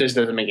 Just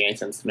doesn't make any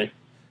sense to me.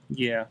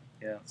 Yeah.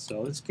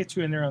 So let's get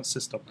you in their own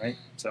system, right?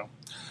 So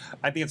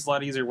I think it's a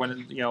lot easier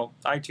when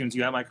iTunes.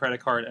 You have my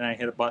credit card, and I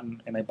hit a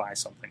button and I buy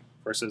something.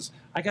 Versus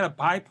I gotta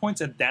buy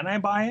points and then I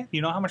buy it.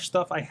 You know how much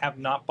stuff I have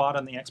not bought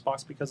on the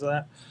Xbox because of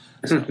that.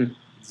 So,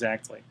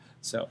 exactly.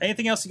 So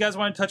anything else you guys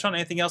want to touch on?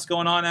 Anything else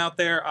going on out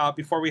there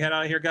before we head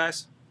out of here,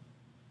 guys?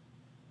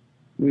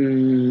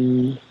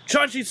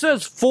 Chachi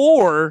says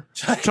 4.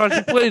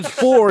 Chachi plays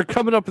 4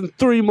 coming up in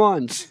 3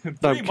 months. No,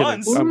 3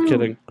 months? I'm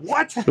kidding.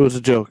 What? It was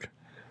a joke.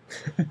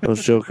 I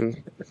was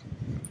joking.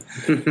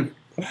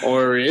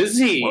 Or is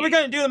he? What are we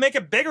gonna do to make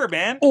it bigger,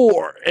 man?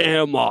 Or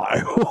am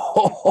I? We're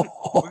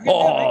gonna do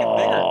to make it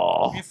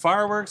bigger. Maybe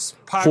fireworks,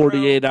 pyro,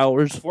 48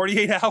 hours.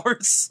 48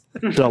 hours.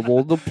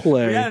 Double the We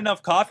play. had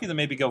enough coffee to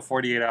maybe go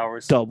 48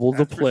 hours. Double the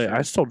That's for play. sure.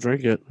 I still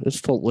drink it.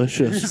 It's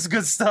delicious. It's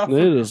good stuff.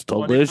 It is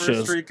 21st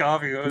delicious. Street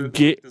coffee. Let's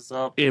Get look this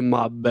up. in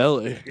my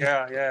belly.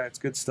 Yeah, it's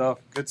good stuff.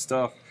 Good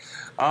stuff.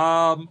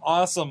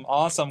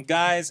 Awesome,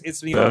 guys.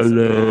 It's been awesome.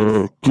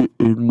 Belly. Get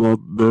in my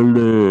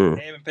belly.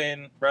 Eamon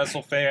Payton,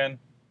 Wrestle Fan,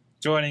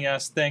 joining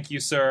us. Thank you,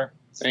 sir.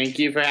 Thank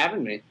you for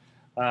having me.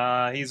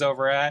 He's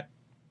over at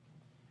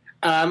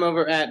I'm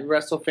over at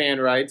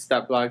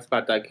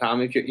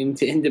WrestleFanRights.blogspot.com if you're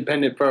into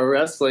independent pro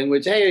wrestling,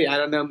 which, hey, I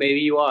don't know, maybe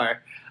you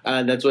are.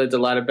 That's what it's a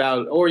lot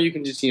about. Or you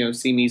can just,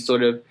 see me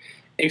sort of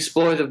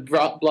explore the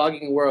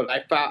blogging world.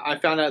 I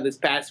found out this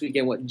past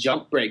weekend what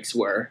jump breaks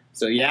were.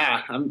 So,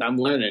 yeah, I'm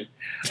learning.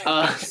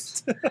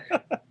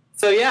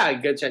 So, yeah,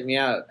 go check me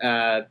out.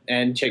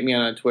 And check me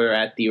out on Twitter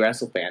at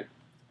TheWrestleFan.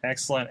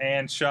 Excellent.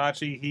 And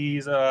Chachi,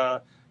 he's,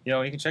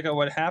 you can check out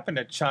what happened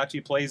at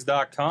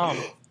ChachiPlays.com.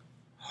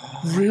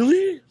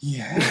 Really?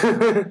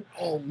 Yeah.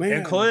 Oh, man.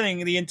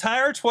 Including the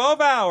entire 12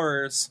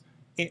 hours,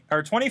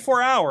 or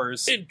 24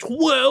 hours. In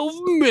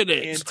 12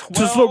 minutes. In 12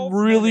 to some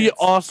really minutes.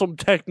 awesome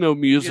techno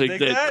music. You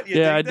dig that?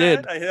 You I dig did.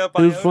 that? I hit up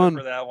It was Iota fun.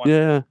 for that one.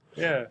 Yeah.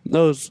 Yeah.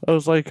 I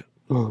was like,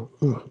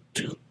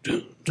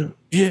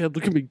 yeah,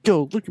 look at me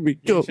go, look at me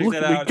go, Check look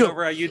that at me out. It's go.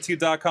 over at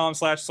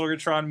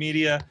youtube.com/Sorgatron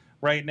Media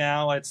right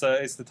now. It's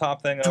the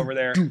top thing over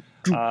there.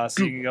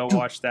 So you can go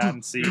watch that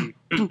and see.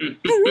 You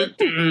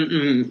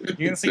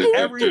can see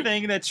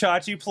everything that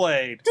Chachi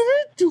played.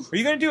 Are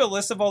you going to do a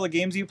list of all the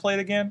games you played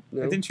again?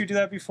 No. Didn't you do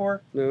that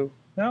before? No.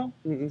 No?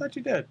 Mm-mm. I thought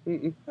you did.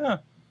 Mm-mm. Huh.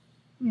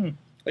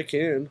 I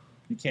can.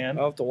 You can.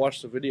 I'll have to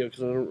watch the video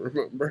because I don't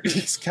remember.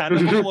 It's kind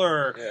of a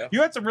blur. Yeah.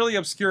 You had some really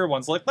obscure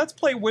ones. Like, let's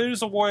play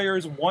Wizards of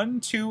Warriors 1,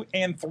 2,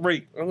 and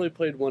 3. I only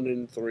played 1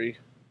 and 3.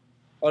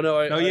 Oh, no,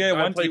 I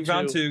One, played you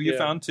found 2. You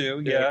found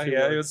 2. Yeah, Yeah. 2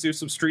 more. Let's do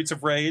some Streets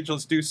of Rage.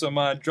 Let's do some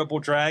Double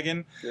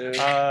Dragon.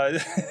 Yeah.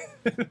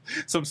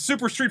 Some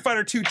Super Street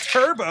Fighter 2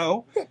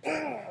 Turbo.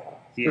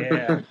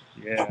 Yeah.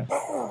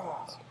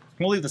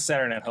 We'll leave the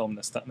Saturn at home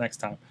next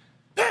time.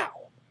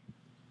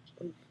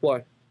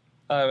 Why?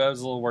 I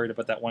was a little worried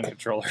about that one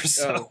controller,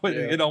 so yeah.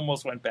 it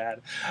almost went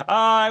bad.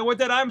 With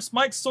that, I'm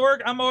Mike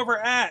Sorg. I'm over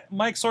at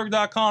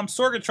MikeSorg.com.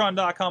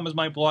 Sorgatron.com is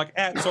my blog,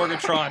 at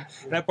Sorgatron.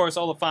 And, of course,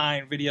 all the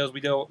fine videos we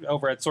do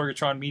over at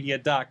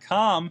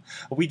SorgatronMedia.com.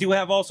 We do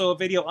have also a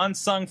video,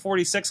 Unsung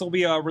 46, will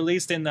be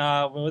released within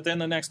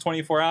the next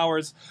 24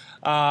 hours.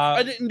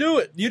 I didn't do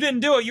it. You didn't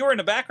do it. You were in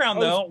the background,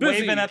 I was though,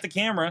 busy. waving at the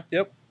camera.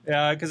 Yep.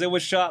 Because it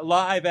was shot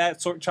live at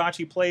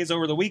Chachi Plays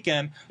over the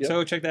weekend. Yep.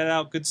 So check that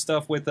out. Good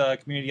stuff with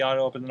Community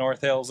Auto up in the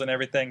North Hills and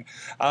everything.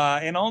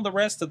 And all the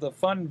rest of the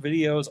fun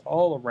videos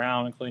all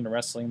around, including the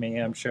Wrestling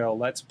Mayhem show,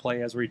 Let's Play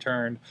Has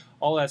Returned,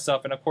 all that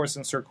stuff. And, of course,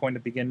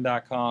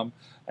 InsertCoinToBegin.com.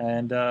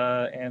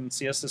 And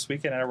see us this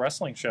weekend at a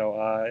wrestling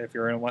show if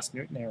you're in the West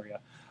Newton area.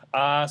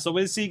 So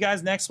we'll see you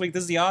guys next week.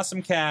 This is the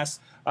Awesome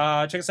Cast.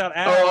 Check us out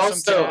at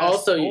Awesome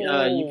Cast.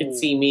 You can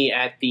see me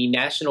at the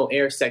National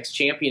Air Sex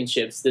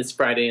Championships this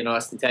Friday in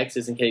Austin,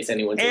 Texas, in case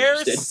anyone's Air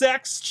interested.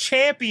 Sex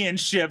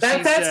Championships.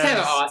 That's kind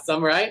of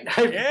awesome, right?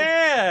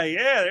 Yeah,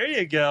 there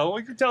you go.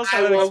 We can tell us how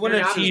I that will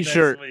experience win a is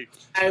t-shirt. next week.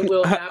 I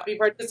will not be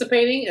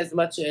participating as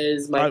much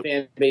as my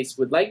fan base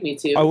would like me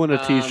to. I want a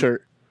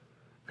T-shirt.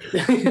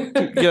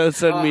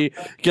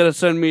 Gotta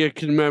send me a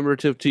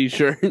commemorative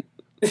T-shirt.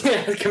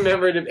 Yeah,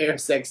 commemorative Air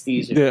Sex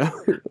T-shirt. Yeah.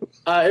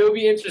 It would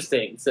be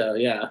interesting. So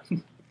yeah.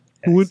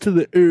 I went to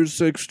the Air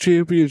Sex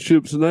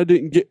Championships and I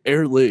didn't get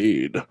air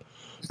laid.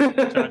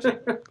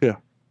 Yeah.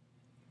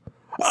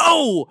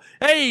 Oh,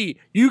 hey,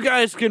 you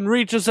guys can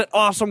reach us at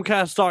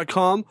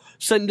awesomecast.com.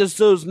 Send us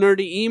those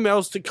nerdy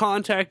emails to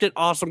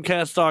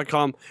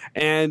contact@awesomecast.com.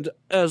 And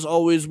as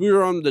always, we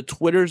are on the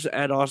Twitters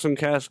at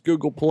awesomecast,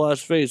 Google+,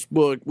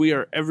 Facebook. We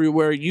are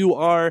everywhere you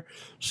are,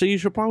 so you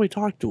should probably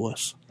talk to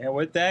us. And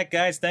with that,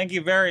 guys, thank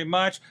you very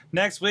much.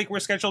 Next week, we're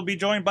scheduled to be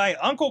joined by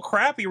Uncle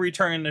Crappy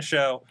returning the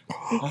show.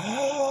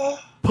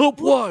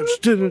 Pope Watch.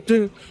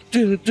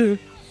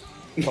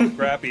 Uncle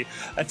Crappy.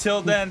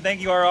 Until then,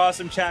 thank you, our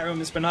awesome chat room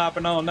that's been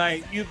hopping all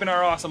night. You've been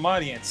our awesome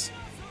audience.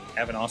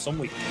 Have an awesome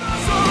week. We're getting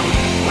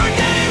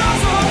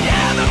awesome, yeah!